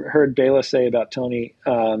I heard Bela say about Tony,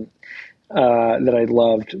 that I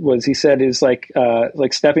loved was, he said, is like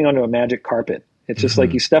stepping onto a magic carpet. It's just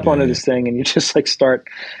like you step onto this thing and you just like start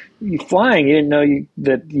flying. You didn't know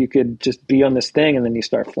that you could just be on this thing, and then you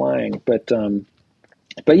start flying. But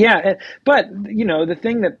yeah, the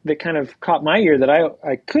thing that kind of caught my ear that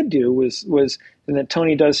I could do was, and that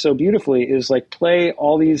Tony does so beautifully, is like play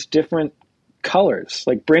all these different colors,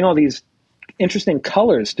 like bring all these interesting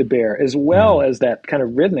colors to bear, as well as that kind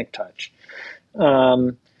of rhythmic touch.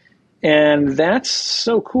 And that's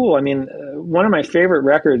so cool. I mean, one of my favorite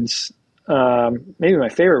records, maybe my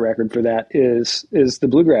favorite record for that is the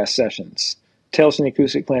Bluegrass Sessions, Tales from the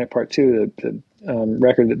Acoustic Planet Part 2, the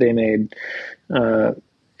record that they made.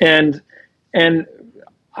 And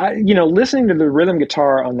I, listening to the rhythm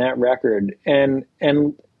guitar on that record, and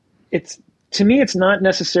to me, it's not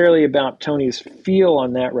necessarily about Tony's feel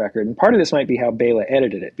on that record. And part of this might be how Bela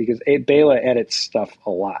edited it, because Bela edits stuff a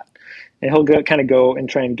lot. And he'll go and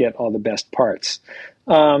try and get all the best parts.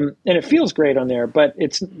 And it feels great on there, but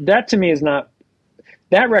that to me is not,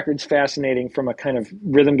 that record's fascinating from a kind of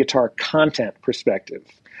rhythm guitar content perspective.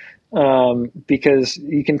 Because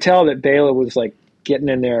you can tell that Bela was like getting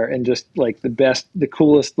in there and just like the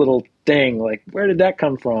coolest little thing. Like, where did that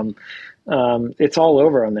come from? It's all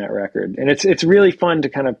over on that record. And it's really fun to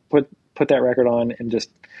kind of put that record on and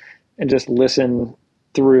just listen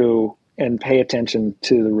through and pay attention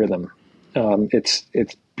to the rhythm.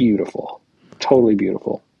 It's beautiful, totally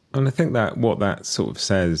beautiful. And I think that what that sort of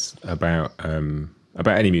says about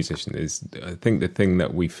any musician is, I think the thing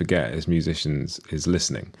that we forget as musicians is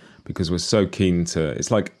listening, because we're so keen to,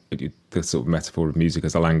 it's like the sort of metaphor of music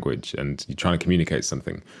as a language, and you're trying to communicate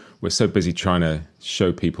something. We're so busy trying to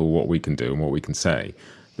show people what we can do and what we can say,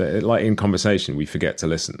 that like in conversation, we forget to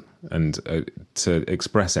listen. And to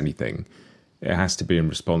express anything, it has to be in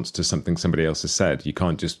response to something somebody else has said. You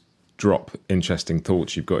can't just drop interesting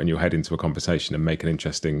thoughts you've got in your head into a conversation and make an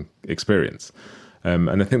interesting experience. And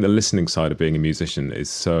I think the listening side of being a musician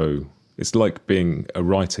it's like being a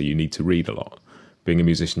writer, you need to read a lot. Being a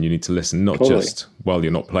musician, you need to listen, not Totally. just while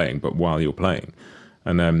you're not playing, but while you're playing.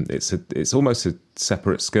 And it's almost a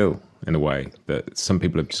separate skill in a way, that some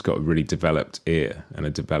people have just got a really developed ear and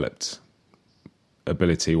a developed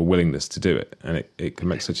ability or willingness to do it. And it can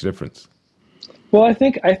make such a difference. Well, I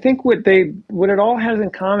think what it all has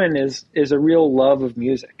in common is a real love of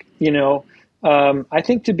music. I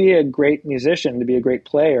think to be a great musician, to be a great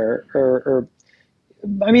player, or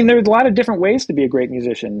I mean, there's a lot of different ways to be a great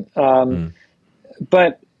musician.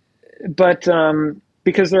 But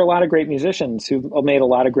because there are a lot of great musicians who've made a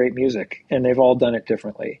lot of great music, and they've all done it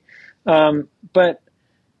differently. But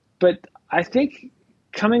I think,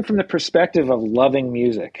 coming from the perspective of loving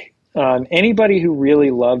music, anybody who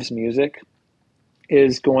really loves music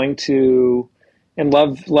is going to, and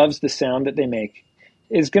loves the sound that they make,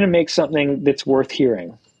 is going to make something that's worth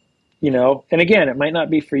hearing, And again, it might not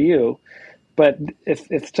be for you, but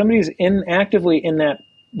if somebody's actively in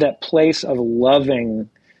that place of loving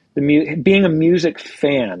being a music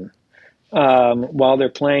fan, while they're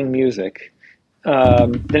playing music,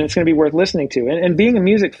 then it's going to be worth listening to. And being a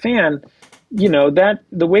music fan, that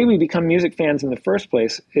the way we become music fans in the first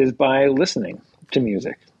place is by listening to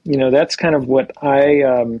music. That's kind of what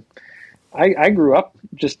I grew up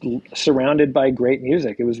just surrounded by great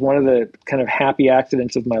music. It was one of the kind of happy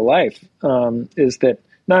accidents of my life, is that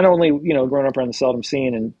not only, growing up around the Seldom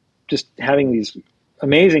scene and just having these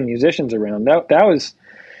amazing musicians around, that was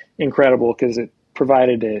incredible, because it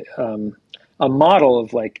provided a model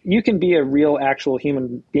of like, you can be a real actual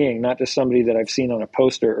human being, not just somebody that I've seen on a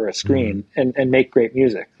poster or a screen, and make great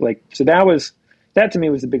music. Like, so that to me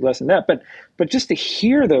was the big lesson. But just to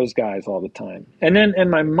hear those guys all the time,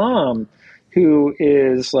 and my mom, who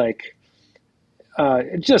is like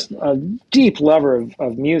just a deep lover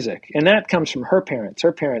of music, and that comes from her parents.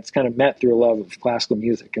 Her parents kind of met through a love of classical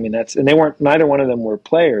music. I mean, and neither one of them were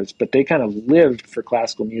players, but they kind of lived for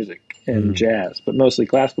classical music and jazz, but mostly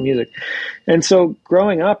classical music. And so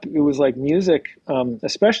growing up, it was like music,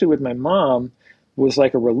 especially with my mom, was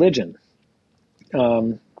like a religion.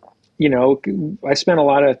 I spent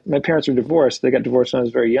my parents were divorced. They got divorced when I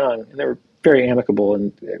was very young, and they were very amicable,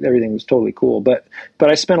 and everything was totally cool. But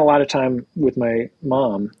I spent a lot of time with my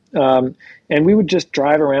mom, and we would just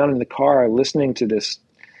drive around in the car listening to this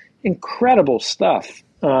incredible stuff,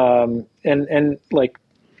 and like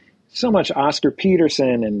so much Oscar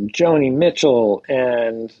Peterson and Joni Mitchell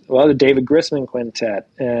and the David Grisman Quintet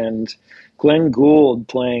and Glenn Gould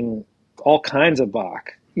playing all kinds of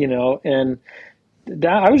Bach, and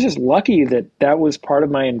that I was just lucky that that was part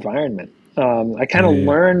of my environment. I kind of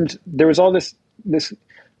learned there was all this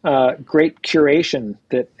great curation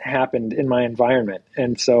that happened in my environment,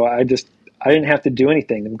 and so I didn't have to do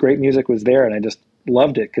anything. The great music was there, and I just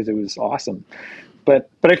loved it because it was awesome. But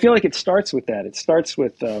I feel like it starts with that. It starts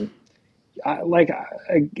with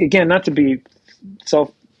again, not to be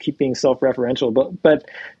keep being self-referential, but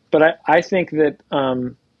I think that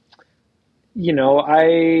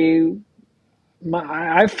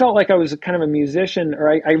I felt like I was kind of a musician, or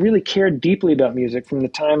I really cared deeply about music from the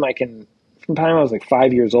time I was like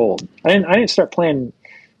 5 years old. I didn't start playing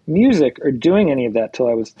music or doing any of that till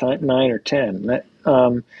I was 9 or 10.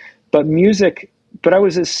 But I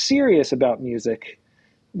was as serious about music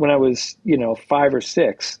when I was 5 or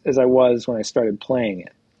 6 as I was when I started playing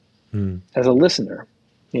it as a listener.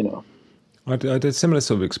 I did a similar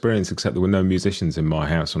sort of experience, except there were no musicians in my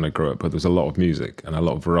house when I grew up, but there was a lot of music and a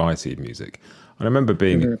lot of variety of music. And I remember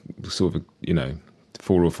being sort of,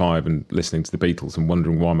 4 or 5 and listening to the Beatles and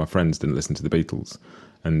wondering why my friends didn't listen to the Beatles.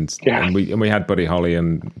 And we had Buddy Holly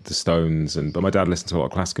and the Stones, but my dad listened to a lot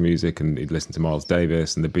of classical music, and he'd listen to Miles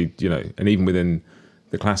Davis, and and even within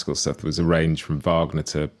the classical stuff, there was a range from Wagner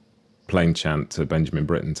to plain chant to Benjamin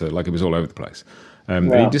Britten to, like, it was all over the place.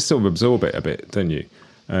 And you just sort of absorb it a bit, don't you?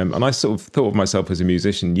 And I sort of thought of myself as a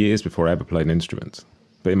musician years before I ever played an instrument.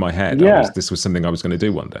 But in my head, this was something I was going to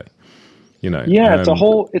do one day.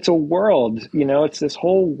 It's a world. It's this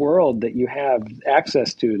whole world that you have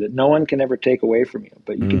access to that no one can ever take away from you.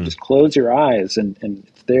 But you can just close your eyes and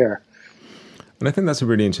it's there. And I think that's a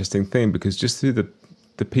really interesting thing, because just through the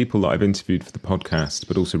people that I've interviewed for the podcast,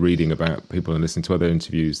 but also reading about people and listening to other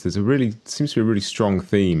interviews, seems to be a really strong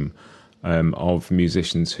theme of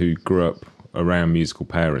musicians who grew up around musical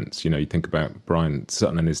parents. You think about Brian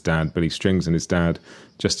Sutton and his dad, Billy Strings and his dad,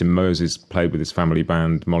 Justin Moses played with his family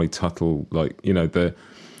band, Molly Tuttle.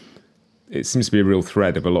 It seems to be a real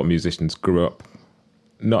thread of a lot of musicians grew up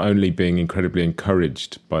not only being incredibly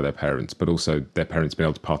encouraged by their parents, but also their parents being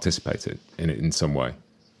able to participate in it in some way.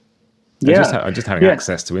 And just having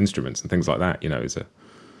access to instruments and things like that,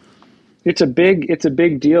 it's a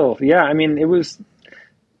big deal. Yeah, I mean,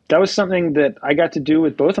 that was something that I got to do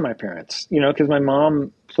with both of my parents, because my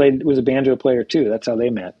mom was a banjo player too. That's how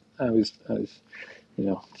they met. I was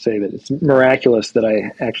say that it's miraculous that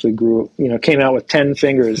I actually came out with 10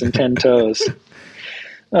 fingers and 10 toes.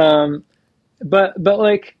 But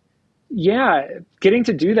getting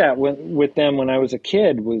to do that with them when I was a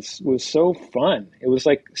kid was so fun. It was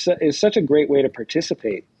such a great way to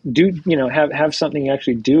participate. Have something you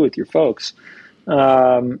actually do with your folks.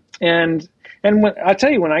 And I'll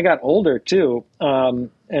tell you, when I got older too, and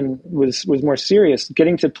was more serious,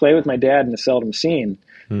 getting to play with my dad in the Seldom Scene,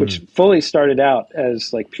 which fully started out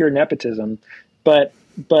as like pure nepotism, but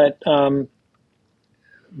kind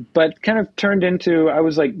of turned into, I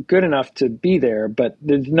was like good enough to be there, but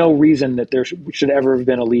there's no reason that there should ever have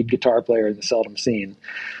been a lead guitar player in the Seldom Scene.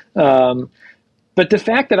 But the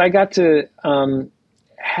fact that I got to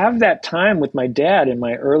have that time with my dad in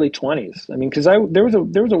my early 20s, I mean, because there was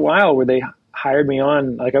a while where they hired me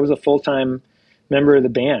on, like I was a full-time member of the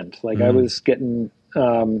band. Like I was getting,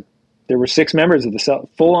 there were 6 members of the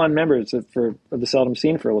full-on members of the Seldom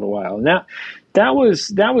Scene for a little while. And that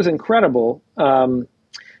was incredible.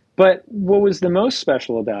 But what was the most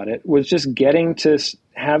special about it was just getting to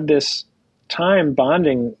have this time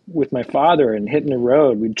bonding with my father and hitting the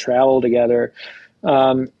road. We'd travel together.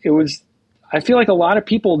 I feel like a lot of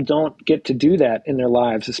people don't get to do that in their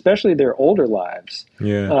lives, especially their older lives.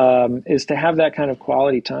 Yeah. Is to have that kind of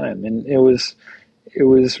quality time, and it was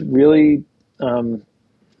really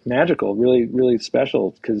magical, really, really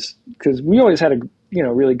special because we always had a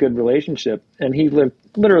really good relationship, and he lived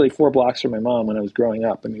literally 4 blocks from my mom when I was growing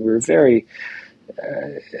up. I mean, we were very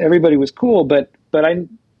everybody was cool, but I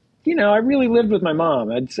really lived with my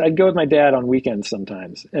mom. I'd go with my dad on weekends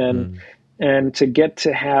sometimes, and to get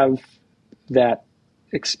to have that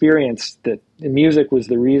experience that music was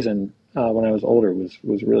the reason when I was older was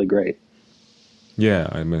really great.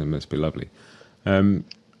 Yeah, it must be lovely.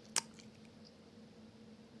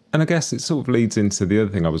 And I guess it sort of leads into the other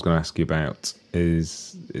thing I was going to ask you about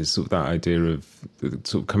is sort of that idea of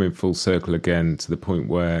sort of coming full circle again to the point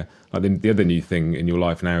where, like, the other new thing in your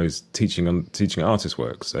life now is teaching at Artist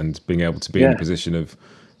Works and being able to be in the Yeah. position of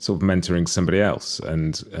sort of mentoring somebody else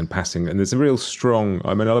and passing. And there's a real strong,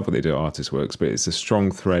 I mean, I love what they do at Artist Works, but it's a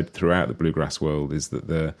strong thread throughout the bluegrass world is that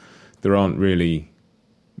there aren't really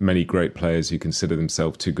many great players who consider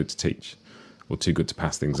themselves too good to teach or too good to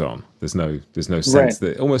pass things on. There's no sense Right.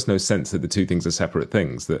 that, almost no sense that the two things are separate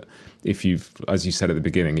things. That if you've, as you said at the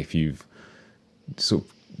beginning, if you've sort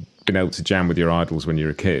of been able to jam with your idols when you're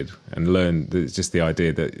a kid and learn, it's just the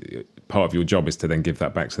idea that part of your job is to then give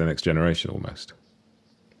that back to the next generation almost.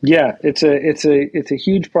 Yeah, it's a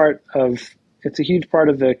huge part of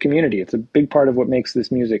the community. It's a big part of what makes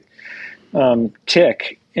this music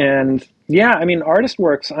tick. And yeah, I mean, Artist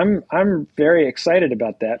Works. I'm very excited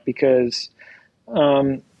about that because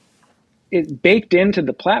it baked into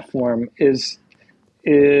the platform is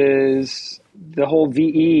the whole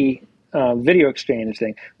VE video exchange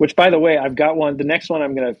thing. Which, by the way, I've got one. The next one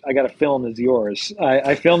I got to film is yours.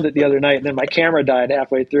 I filmed it the other night, and then my camera died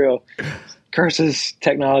halfway through. Curses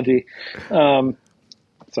technology. So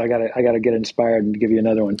I gotta get inspired and give you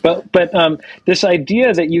another one. But this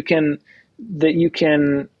idea that you can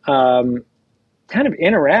kind of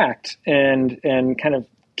interact and kind of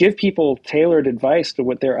give people tailored advice to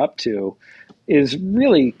what they're up to is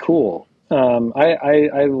really cool.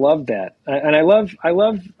 I love that, and I love.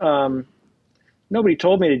 Nobody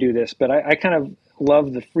told me to do this, but I kind of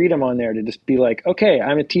love the freedom on there to just be like, okay,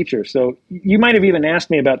 I'm a teacher. So you might have even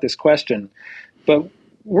asked me about this question, but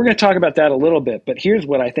we're going to talk about that a little bit. But here's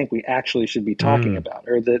what I think we actually should be talking about,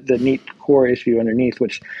 or the neat core issue underneath,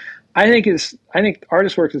 which I think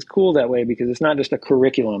Artist Works is cool that way because it's not just a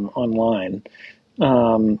curriculum online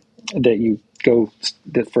that you go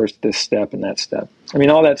this step and that step. I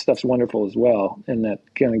mean, all that stuff's wonderful as well, and that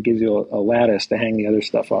kind of gives you a lattice to hang the other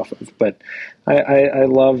stuff off of. But I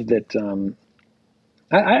love that.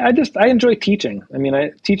 I enjoy teaching. I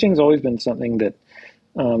mean, teaching's always been something that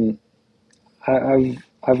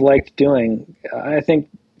I've liked doing. I think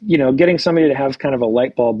getting somebody to have kind of a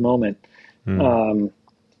light bulb moment.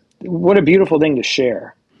 What a beautiful thing to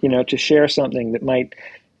share. To share something that might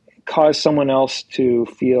cause someone else to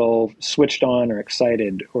feel switched on or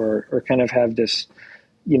excited or kind of have this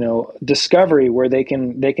discovery where they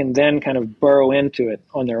can then kind of burrow into it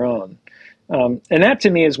on their own. And that to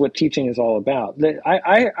me is what teaching is all about.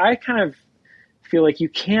 I kind of feel like you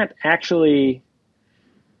can't actually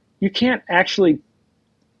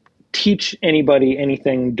teach anybody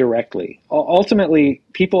anything directly. Ultimately,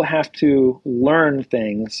 people have to learn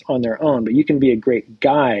things on their own, but you can be a great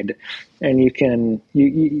guide, and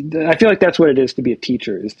I feel like that's what it is to be a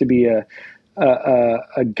teacher, is to be a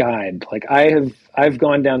guide. Like I've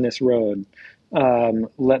gone down this road.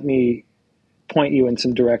 Let me point you in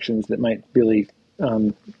some directions that might really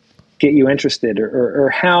get you interested, or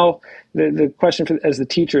how the question as the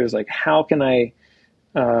teacher is like, how can I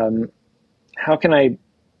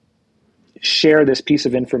share this piece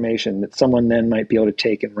of information that someone then might be able to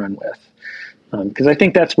take and run with? Because I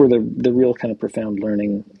think that's where the real kind of profound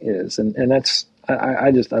learning is, and that's I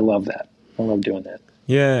love that. I love doing that.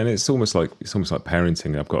 Yeah, and it's almost like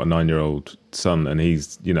parenting. I've got a 9-year-old son, and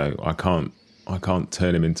he's I can't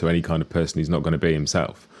turn him into any kind of person he's not going to be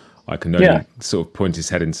himself. I can only sort of point his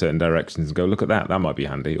head in certain directions and go, look at that might be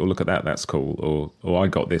handy, or look at that, that's cool, or I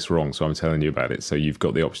got this wrong, so I'm telling you about it, so you've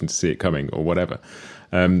got the option to see it coming, or whatever.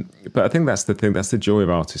 But I think that's the thing, that's the joy of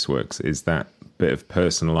Artist Works, is that bit of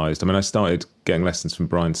personalised. I mean, I started getting lessons from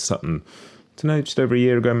Brian Sutton, just over a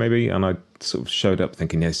year ago maybe, and I sort of showed up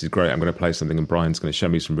thinking, yeah, this is great, I'm going to play something and Brian's going to show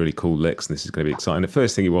me some really cool licks and this is going to be exciting. The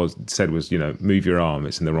first thing he said was, move your arm,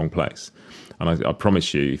 it's in the wrong place. And I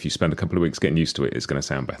promise you, if you spend a couple of weeks getting used to it, it's going to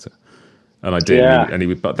sound better. And I did,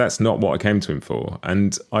 yeah. but that's not what I came to him for.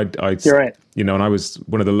 And You're right. And I was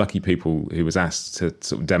one of the lucky people who was asked to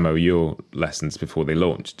sort of demo your lessons before they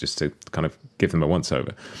launched, just to kind of give them a once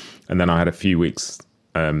over. And then I had a few weeks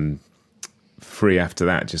free after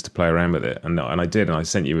that just to play around with it, and I did, and I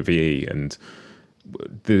sent you a VE, and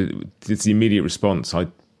the immediate response, I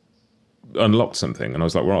unlocked something, and I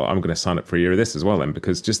was like, well, I'm going to sign up for a year of this as well then,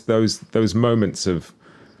 because just those moments of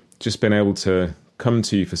just being able to come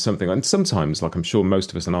to you for something, and sometimes, like I'm sure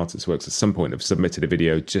most of us on Artist Works at some point have submitted a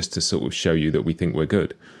video just to sort of show you that we think we're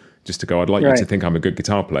good, just to go, I'd like you to think I'm a good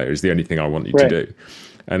guitar player is the only thing I want you to do.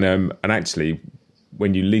 And actually,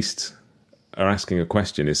 when you least are asking a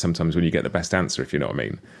question is sometimes when you get the best answer, if you know what I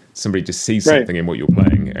mean. Somebody just sees something in what you're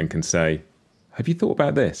playing and can say, have you thought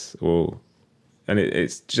about this? And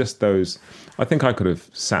it's just those, I think I could have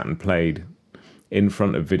sat and played in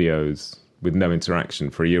front of videos with no interaction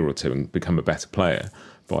for a year or two and become a better player.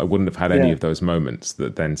 But I wouldn't have had any of those moments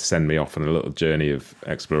that then send me off on a little journey of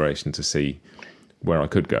exploration to see where I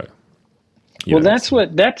could go.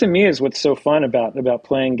 That to me is what's so fun about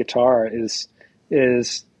playing guitar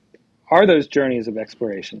are those journeys of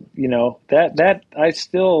exploration. That I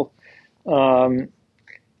still,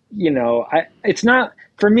 it's not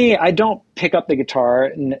for me. I don't pick up the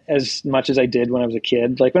guitar as much as I did when I was a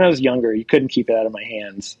kid. Like when I was younger, you couldn't keep it out of my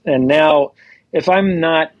hands. And now if I'm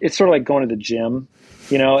not, it's sort of like going to the gym.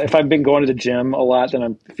 If I've been going to the gym a lot, then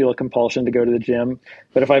I feel a compulsion to go to the gym.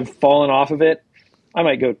 But if I've fallen off of it, I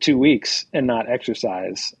might go 2 weeks and not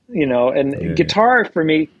exercise, and guitar for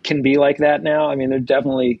me can be like that now. I mean, there are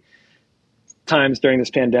definitely times during this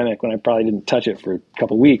pandemic when I probably didn't touch it for a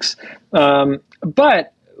couple of weeks.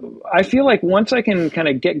 But I feel like once I can kind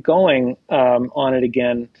of get going on it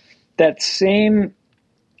again, that same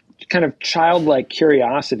kind of childlike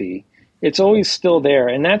curiosity, it's always still there.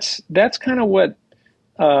 And that's kind of what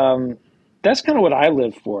I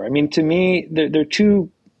live for. I mean, to me,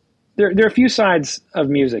 there are a few sides of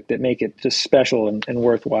music that make it just special and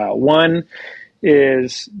worthwhile. One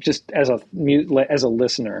is just as a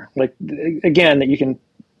listener, like again, that you can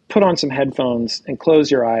put on some headphones and close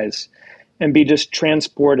your eyes and be just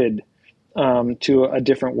transported to a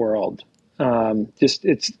different world.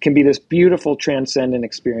 It can be this beautiful transcendent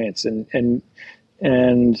experience, and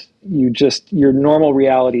your normal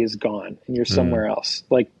reality is gone and you're somewhere else.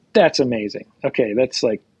 Like that's amazing. Okay, that's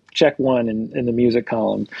like check one in the music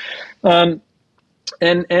column. And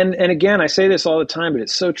again, I say this all the time, but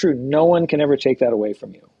it's so true. No one can ever take that away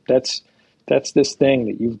from you. That's this thing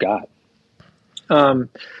that you've got.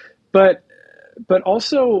 But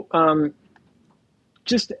also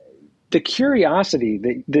just the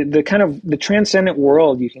curiosity, the kind of the transcendent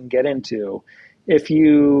world you can get into if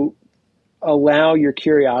you allow your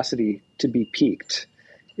curiosity to be piqued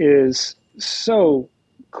is so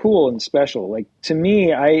cool and special. Like to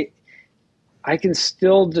me, I can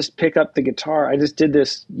still just pick up the guitar. I just did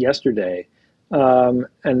this yesterday. And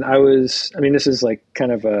this is like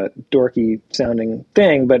kind of a dorky sounding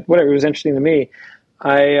thing, but whatever, it was interesting to me.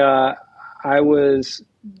 I was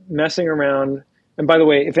messing around. And by the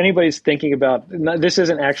way, if anybody's thinking about, this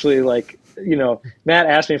isn't actually like, Matt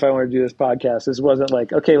asked me if I wanted to do this podcast. This wasn't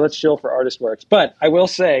like, okay, let's chill for Artist Works. But I will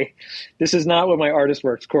say, this is not what my Artist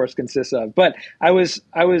Works course consists of. But I was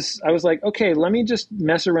like, okay, let me just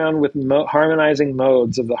mess around with harmonizing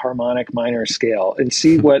modes of the harmonic minor scale and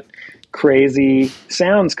see what crazy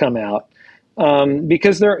sounds come out.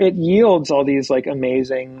 Because it yields all these like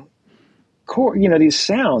amazing these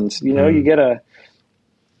sounds. You get a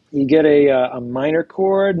minor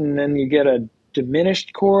chord, and then you get a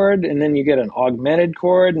diminished chord, and then you get an augmented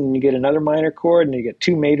chord, and you get another minor chord, and you get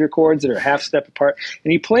two major chords that are half step apart,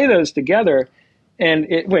 and you play those together. And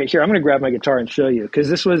wait, here, I'm going to grab my guitar and show you, because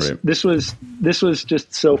this was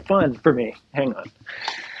just so fun for me. Hang on.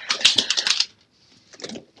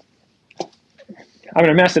 I'm going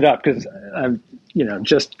to mess it up because I'm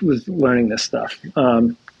just was learning this stuff.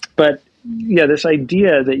 But yeah, this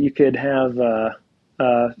idea that you could have what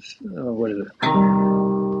is it?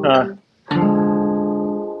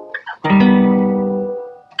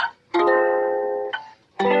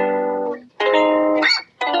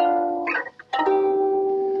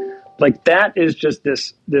 Like that is just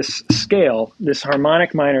this scale, this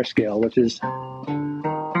harmonic minor scale, which is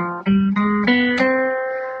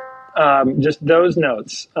just those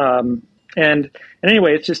notes. And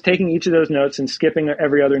anyway, it's just taking each of those notes and skipping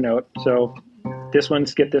every other note. So this one,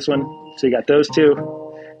 skip this one. So you got those two,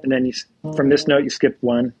 and then from this note you skip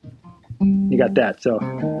one. You got that. So,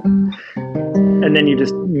 and then you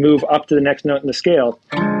just move up to the next note in the scale.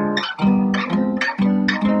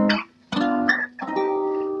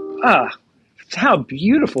 How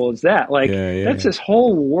beautiful is that? Like that's this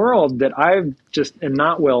whole world that I just am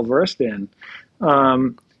not well versed in.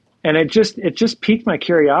 And it just piqued my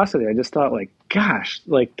curiosity. I just thought, like, gosh,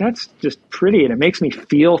 like that's just pretty, and it makes me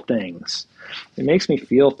feel things. And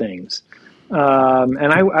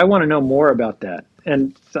I want to know more about that.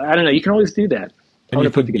 And so, I don't know. You can always do that. And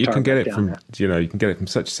you can get it from you can get it from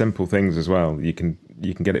such simple things as well. You can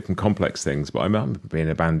get it from complex things. But I remember being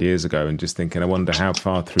in a band years ago and just thinking, I wonder how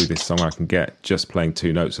far through this song I can get just playing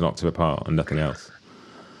two notes an octave apart and nothing else.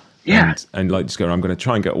 Yeah. And like just go, I'm going to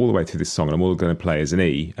try and get all the way through this song, and I'm all going to play as an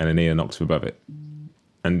E and an E and an octave above it.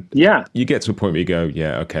 And you get to a point where you go,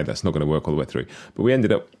 yeah, okay, that's not going to work all the way through. But we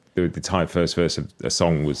ended up the entire first verse of a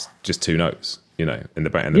song was just two notes, in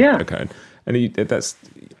the back. Okay. And you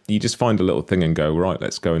just find a little thing and go, right,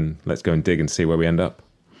 let's go and dig and see where we end up.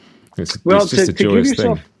 It's just a joyous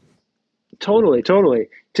thing. Totally, totally.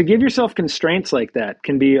 To give yourself constraints like that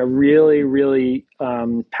can be a really, really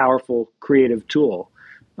powerful creative tool.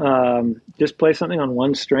 Just play something on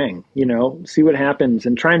one string, see what happens,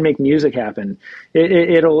 and try and make music happen.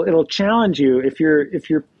 It'll challenge you if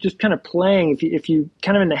you're just kind of playing. If you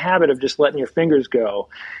kind of in the habit of just letting your fingers go.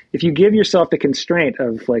 If you give yourself the constraint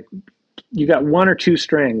of like you got one or two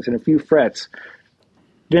strings and a few frets,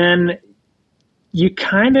 then you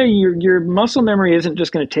kind of your muscle memory isn't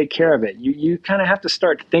just going to take care of it. You kind of have to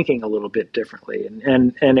start thinking a little bit differently,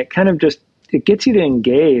 and it kind of just it gets you to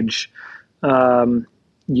engage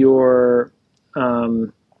your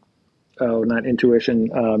not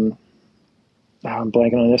intuition. I'm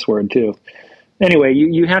blanking on this word too. Anyway,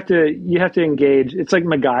 you have to engage. It's like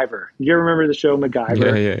MacGyver. Do you ever remember the show Yeah,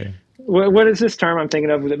 MacGyver? yeah, What is this term I'm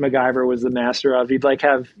thinking of that MacGyver was the master of? He'd like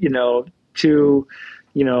have two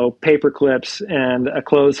paper clips and a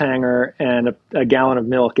clothes hanger and a gallon of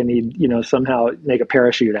milk, and he'd somehow make a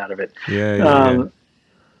parachute out of it. yeah, yeah,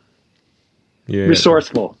 yeah.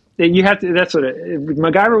 Resourceful. You have to. That's what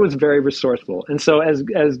MacGyver was, very resourceful. And so as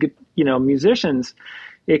musicians,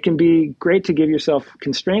 it can be great to give yourself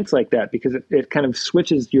constraints like that because it kind of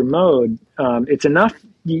switches your mode. It's enough.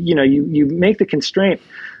 You make the constraint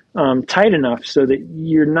tight enough so that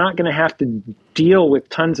you're not going to have to deal with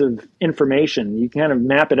tons of information. You can kind of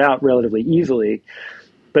map it out relatively easily,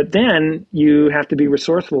 but then you have to be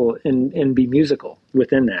resourceful and be musical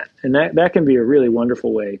within that. And that can be a really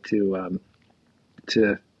wonderful way to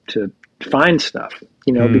find stuff,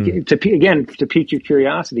 to pique your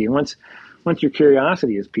curiosity. And once your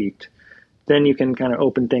curiosity is piqued, then you can kind of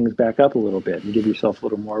open things back up a little bit and give yourself a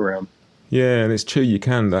little more room. Yeah, and it's true, you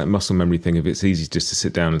can, that muscle memory thing, if it's easy just to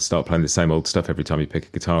sit down and start playing the same old stuff every time you pick a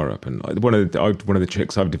guitar up. And one of the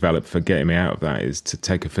tricks I've developed for getting me out of that is to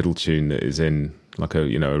take a fiddle tune that is in like a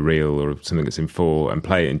reel or something that's in 4 and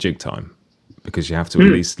play it in jig time, because you have to at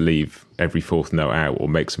least leave every fourth note out or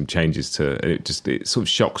make some changes to it. It sort of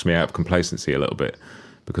shocks me out of complacency a little bit,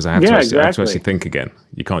 because I have to actually think again.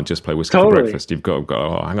 You can't just play Whiskey for Breakfast. You've got to go,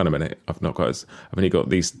 oh, hang on a minute. I've only got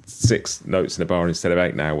these 6 notes in a bar instead of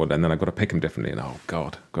 8 now. Well, and then I've got to pick them differently. And oh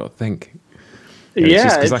God, I've got to think. And it's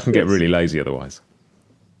just because I can get really lazy otherwise.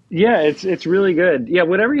 Yeah, it's really good. Yeah,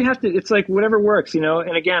 whatever you have to, it's like whatever works,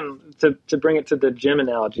 And again, to bring it to the gym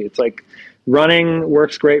analogy, it's like running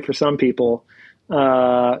works great for some people.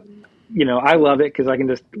 I love it because I can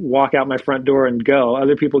just walk out my front door and go.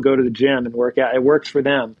 Other people go to the gym and work out. It works for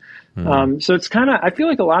them. So it's kind of, I feel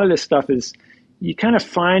like a lot of this stuff is you kind of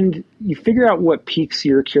you figure out what piques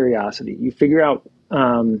your curiosity. You figure out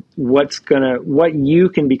what you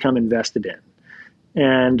can become invested in.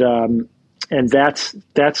 And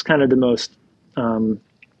that's kind of the most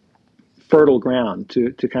fertile ground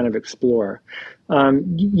to kind of explore.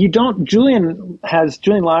 Julian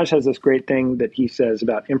Lage has this great thing that he says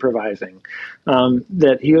about improvising,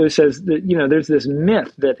 that he always says that, there's this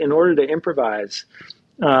myth that in order to improvise,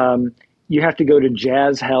 you have to go to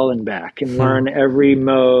jazz hell and back and learn every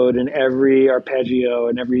mode and every arpeggio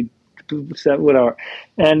and every set, whatever.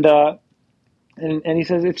 And he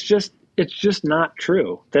says, it's just not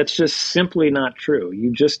true. That's just simply not true.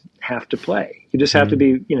 You just have to play. You just have to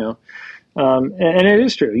be, and it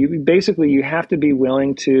is true. You have to be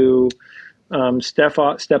willing to step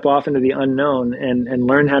off into the unknown and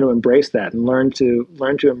learn how to embrace that, and learn to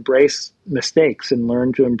embrace mistakes, and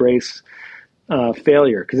learn to embrace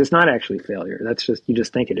failure, because it's not actually failure. That's just, you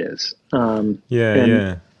just think it is.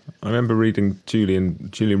 Yeah. I remember reading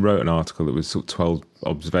Julian wrote an article that was sort of 12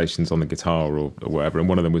 observations on the guitar or whatever, and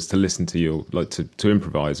one of them was to listen to your, like to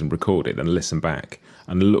improvise and record it, and listen back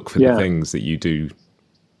and look for the things that you do,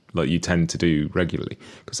 like you tend to do regularly.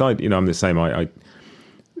 Because I'm the same. I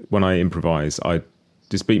when I improvise, I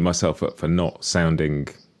just beat myself up for not sounding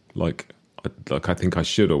like I think I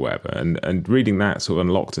should or whatever. And reading that sort of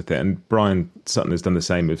unlocked a thing. And Brian Sutton has done the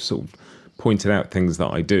same, of sort of pointed out things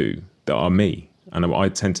that I do that are me. And I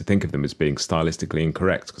tend to think of them as being stylistically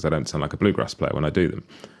incorrect because I don't sound like a bluegrass player when I do them.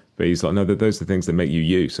 But he's like, no, those are the things that make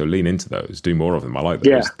you. So lean into those, do more of them. I like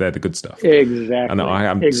those. Yeah. They're the good stuff. Exactly. And I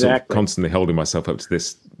am sort of constantly holding myself up to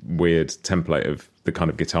this weird template of the kind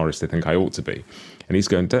of guitarist I think I ought to be. And he's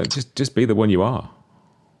going, just be the one you are.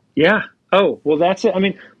 Yeah. Oh, well, that's it. I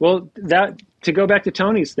mean, to go back to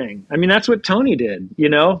Tony's thing, I mean, that's what Tony did.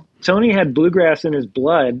 Tony had bluegrass in his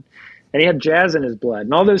blood, and he had jazz in his blood,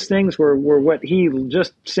 and all those things were what he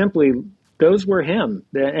just simply, those were him,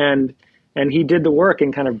 and he did the work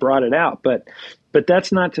and kind of brought it out. But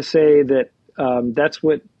that's not to say that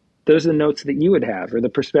those are the notes that you would have, or the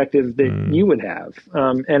perspective that you would have.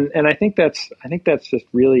 And I think that's just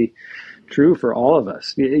really true for all of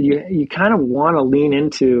us. You kind of want to lean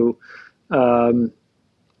into who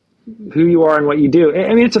you are and what you do.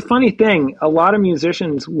 I mean, it's a funny thing. A lot of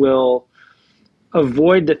musicians will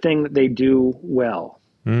avoid the thing that they do well.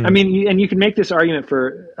 I mean, and you can make this argument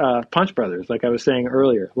for Punch Brothers, like I was saying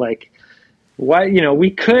earlier. Like, why,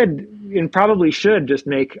 we could and probably should just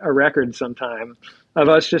make a record sometime of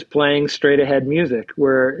us just playing straight ahead music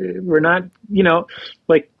where we're not,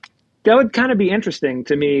 like that would kind of be interesting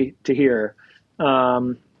to me to hear.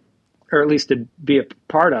 Or at least to be a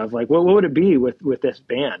part of, like, what would it be with this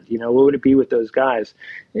band? What would it be with those guys?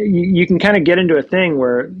 You can kind of get into a thing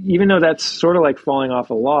where, even though that's sort of like falling off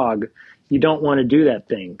a log, you don't want to do that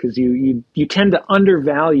thing because you tend to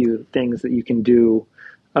undervalue things that you can do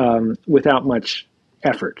without much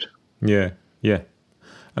effort. Yeah, yeah.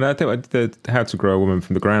 And I think the How to Grow a Woman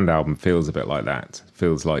from the Grand album feels a bit like that.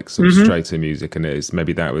 Feels like sort of straighter music, and it is,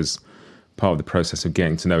 maybe that was part of the process of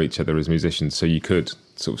getting to know each other as musicians, so you could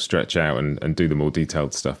sort of stretch out and do the more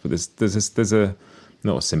detailed stuff. But there's a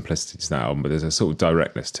not a simplicity to that album, but there's a sort of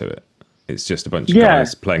directness to it. It's just a bunch of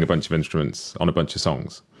guys playing a bunch of instruments on a bunch of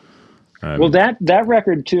songs. Well, that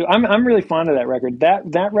record too, I'm really fond of that record.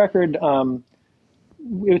 That record,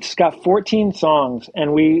 it's got 14 songs,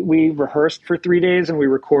 and we rehearsed for 3 days and we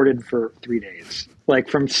recorded for 3 days. Like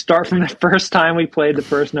from the first time we played the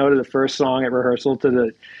first note of the first song at rehearsal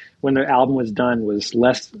to when the album was done was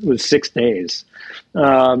 6 days.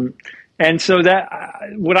 And so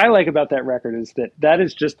that, what I like about that record is that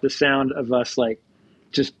is just the sound of us, like,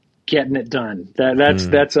 just getting it done.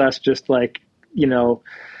 That's us just like,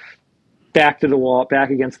 back to the wall,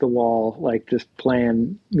 back against the wall, like just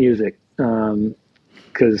playing music.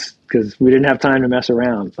 Cause we didn't have time to mess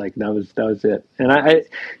around. Like that was it. And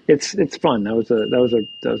it's fun. That was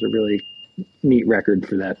a really neat record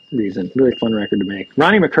for that reason. Really fun record to make.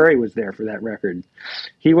 Ronnie McCurry was there for that record.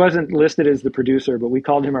 He wasn't listed as the producer, but we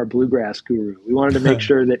called him our bluegrass guru. We wanted to make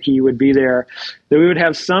sure that he would be there, that we would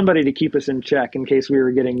have somebody to keep us in check in case we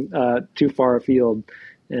were getting too far afield.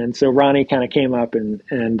 And so Ronnie kind of came up and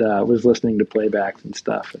was listening to playbacks and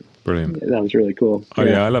stuff. And brilliant. That was really cool. Oh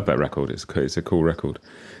yeah, I love that record. It's a cool record.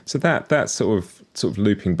 So that sort of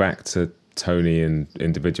looping back to Tony and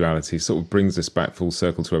individuality sort of brings us back full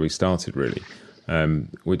circle to where we started, really,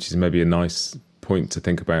 which is maybe a nice point to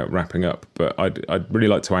think about wrapping up. But I'd really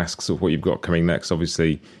like to ask sort of what you've got coming next.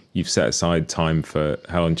 Obviously, you've set aside time for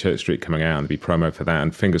Hell on Church Street coming out and be promo for that,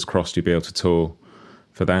 and fingers crossed you'll be able to tour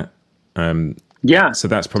for that. Yeah. So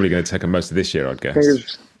that's probably going to take up most of this year, I'd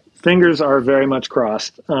guess. Fingers are very much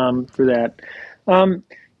crossed for that.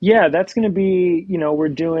 Yeah, that's going to be, we're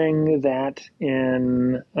doing that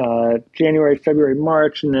in January, February,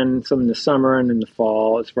 March, and then some in the summer and in the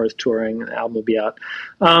fall as far as touring. The album will be out.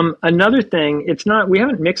 Another thing, we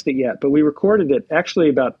haven't mixed it yet, but we recorded it actually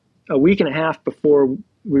about a week and a half before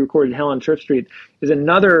we recorded Hell on Church Street, is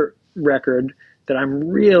another record that I'm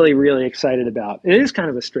really, really excited about. It is kind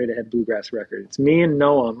of a straight ahead bluegrass record. It's me and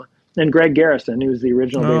Noam and Greg Garrison, who was the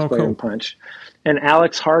original bass player in Punch, and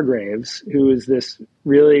Alex Hargraves, who is this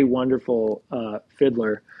really wonderful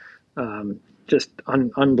fiddler, just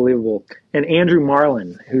unbelievable, and Andrew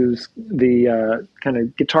Marlin, who's the kind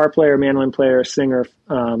of guitar player, mandolin player, singer,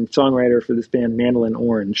 songwriter for this band Mandolin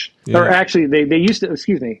Orange. Yeah. Or actually, they used to,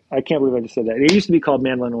 excuse me, I can't believe I just said that. They used to be called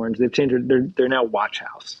Mandolin Orange. They've changed it. They're now Watch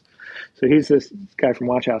House. So he's this guy from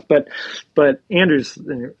Watch House. But Andrew's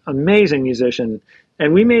an amazing musician.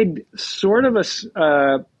 And we made sort of it's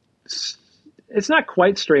not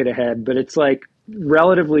quite straight ahead, but it's like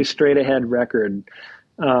relatively straight ahead record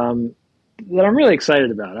that I'm really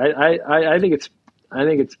excited about. I think it's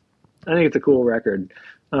a cool record.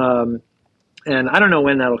 And I don't know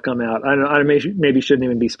when that'll come out. I maybe shouldn't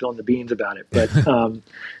even be spilling the beans about it,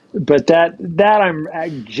 but that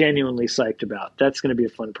I'm genuinely psyched about. That's going to be a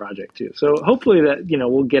fun project too. So hopefully that,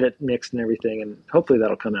 we'll get it mixed and everything, and hopefully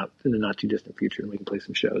that'll come out in the not too distant future and we can play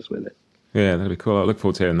some shows with it. Yeah, that'd be cool. I look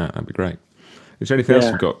forward to hearing that. That'd be great. Is there anything else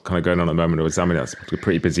you've got kind of going on at the moment? Or that's a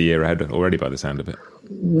pretty busy year ahead already by the sound of it.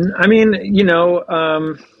 I mean,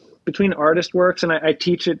 between artist works, and I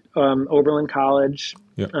teach at Oberlin College,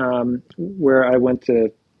 where I went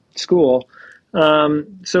to school.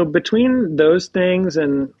 So between those things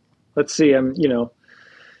and let's see, I'm,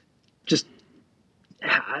 just,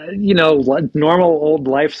 normal old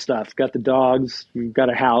life stuff. Got the dogs. We've got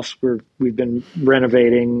a house we've been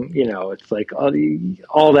renovating. It's like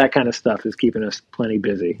all that kind of stuff is keeping us plenty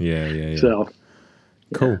busy. Yeah. So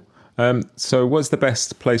cool. So what's the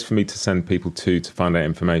best place for me to send people to find out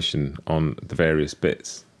information on the various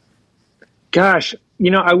bits? Gosh,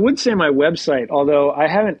 I would say my website, although I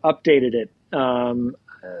haven't updated it.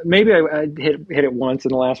 Maybe I hit it once in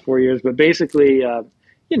the last 4 years, but basically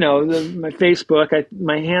my Facebook,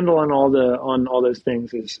 my handle on all those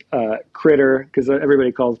things is Critter, because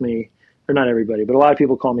everybody calls me, or not everybody, but a lot of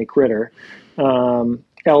people call me Critter,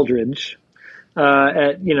 Eldridge.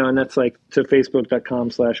 And that's like, so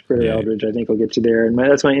facebook.com/Critter Eldridge, I think will get you there. And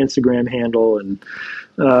that's my Instagram handle. And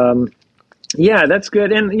that's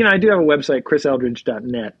good. And, I do have a website,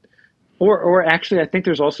 chriseldridge.net. Or actually, I think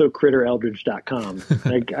there's also crittereldridge.com,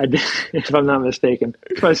 if I'm not mistaken.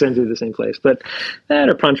 It probably sends you to the same place. But that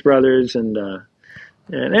or Punch Brothers and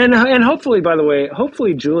hopefully, by the way,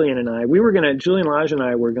 Julian Lage and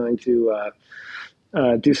I were going to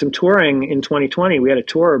do some touring in 2020. We had a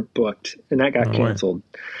tour booked, and that got canceled.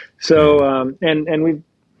 So, and we've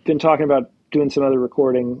been talking about doing some other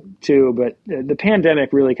recording too, but the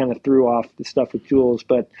pandemic really kind of threw off the stuff with Jules.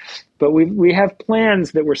 But we have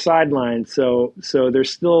plans that were sidelined, so they're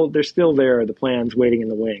still there. The plans waiting in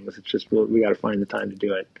the wings. It's just we got to find the time to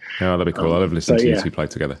do it. Oh, that'd be cool. I love listening to you two play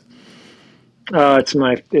together. It's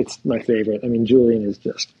my favorite. I mean, Julian is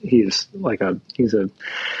he's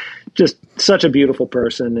just such a beautiful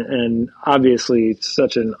person, and obviously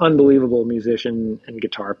such an unbelievable musician and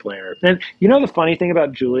guitar player. And the funny thing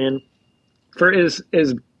about Julian, for as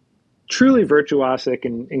truly virtuosic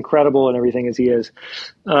and incredible and everything as he is,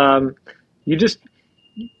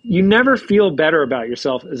 you never feel better about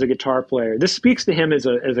yourself as a guitar player. This speaks to him as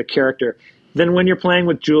a character than when you're playing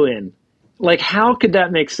with Julian. Like, how could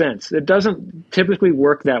that make sense? It doesn't typically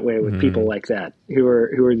work that way with people like that, who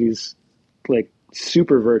are these like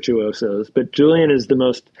super virtuosos. But Julian is the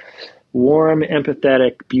most warm,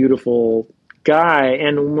 empathetic, beautiful guy,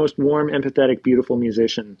 and the most warm, empathetic, beautiful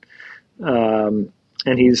musician. And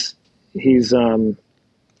he's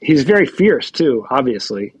very fierce too,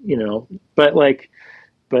 obviously, but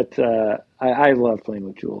I love playing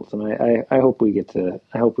with Jules, and I hope we get to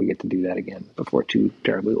do that again before too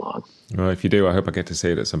terribly long. Well, if you do, I hope I get to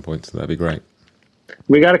see it at some point. So that'd be great.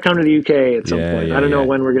 We got to come to the UK at some point. I don't know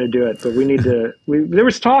when we're going to do it, but we need to. There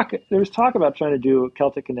was talk about trying to do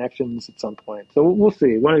Celtic Connections at some point. So we'll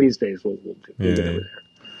see. One of these days we'll get over there.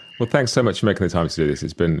 Well, thanks so much for making the time to do this.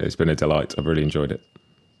 It's been a delight. I've really enjoyed it.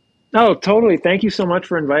 Oh, totally. Thank you so much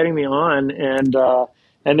for inviting me on. And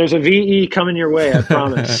there's a VE coming your way, I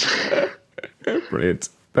promise. Brilliant.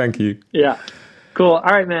 Thank you. Yeah. Cool. All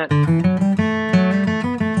right, Matt.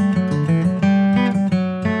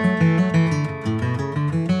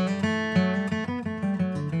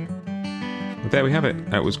 There we have it.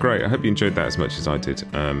 That was great. I hope you enjoyed that as much as I did.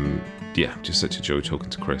 Just such a joy talking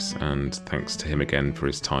to Chris, and thanks to him again for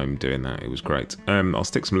his time doing that. It was great. I'll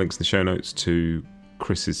stick some links in the show notes to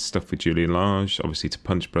Chris's stuff with Julian Lage, obviously to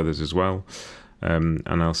Punch Brothers as well, and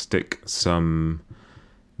I'll stick some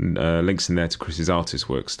links in there to Chris's artist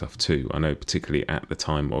work stuff too. I know particularly at the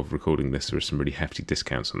time of recording this, there are some really hefty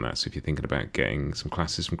discounts on that, so if you're thinking about getting some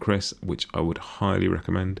classes from Chris, which I would highly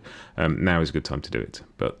recommend, now is a good time to do it.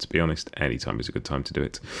 But to be honest, any time is a good time to do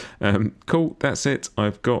it. Cool, that's it.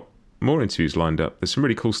 I've got more interviews lined up. There's some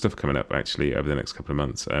really cool stuff coming up actually over the next couple of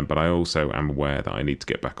months, but I also am aware that I need to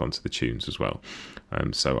get back onto the tunes as well,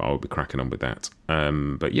 so I'll be cracking on with that.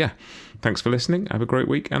 But yeah, thanks for listening. Have a great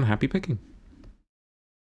week and happy picking.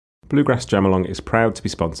 Bluegrass Jamalong is proud to be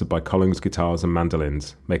sponsored by Collings Guitars and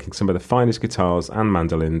Mandolins, making some of the finest guitars and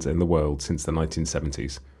mandolins in the world since the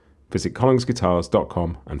 1970s. Visit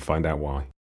collingsguitars.com and find out why.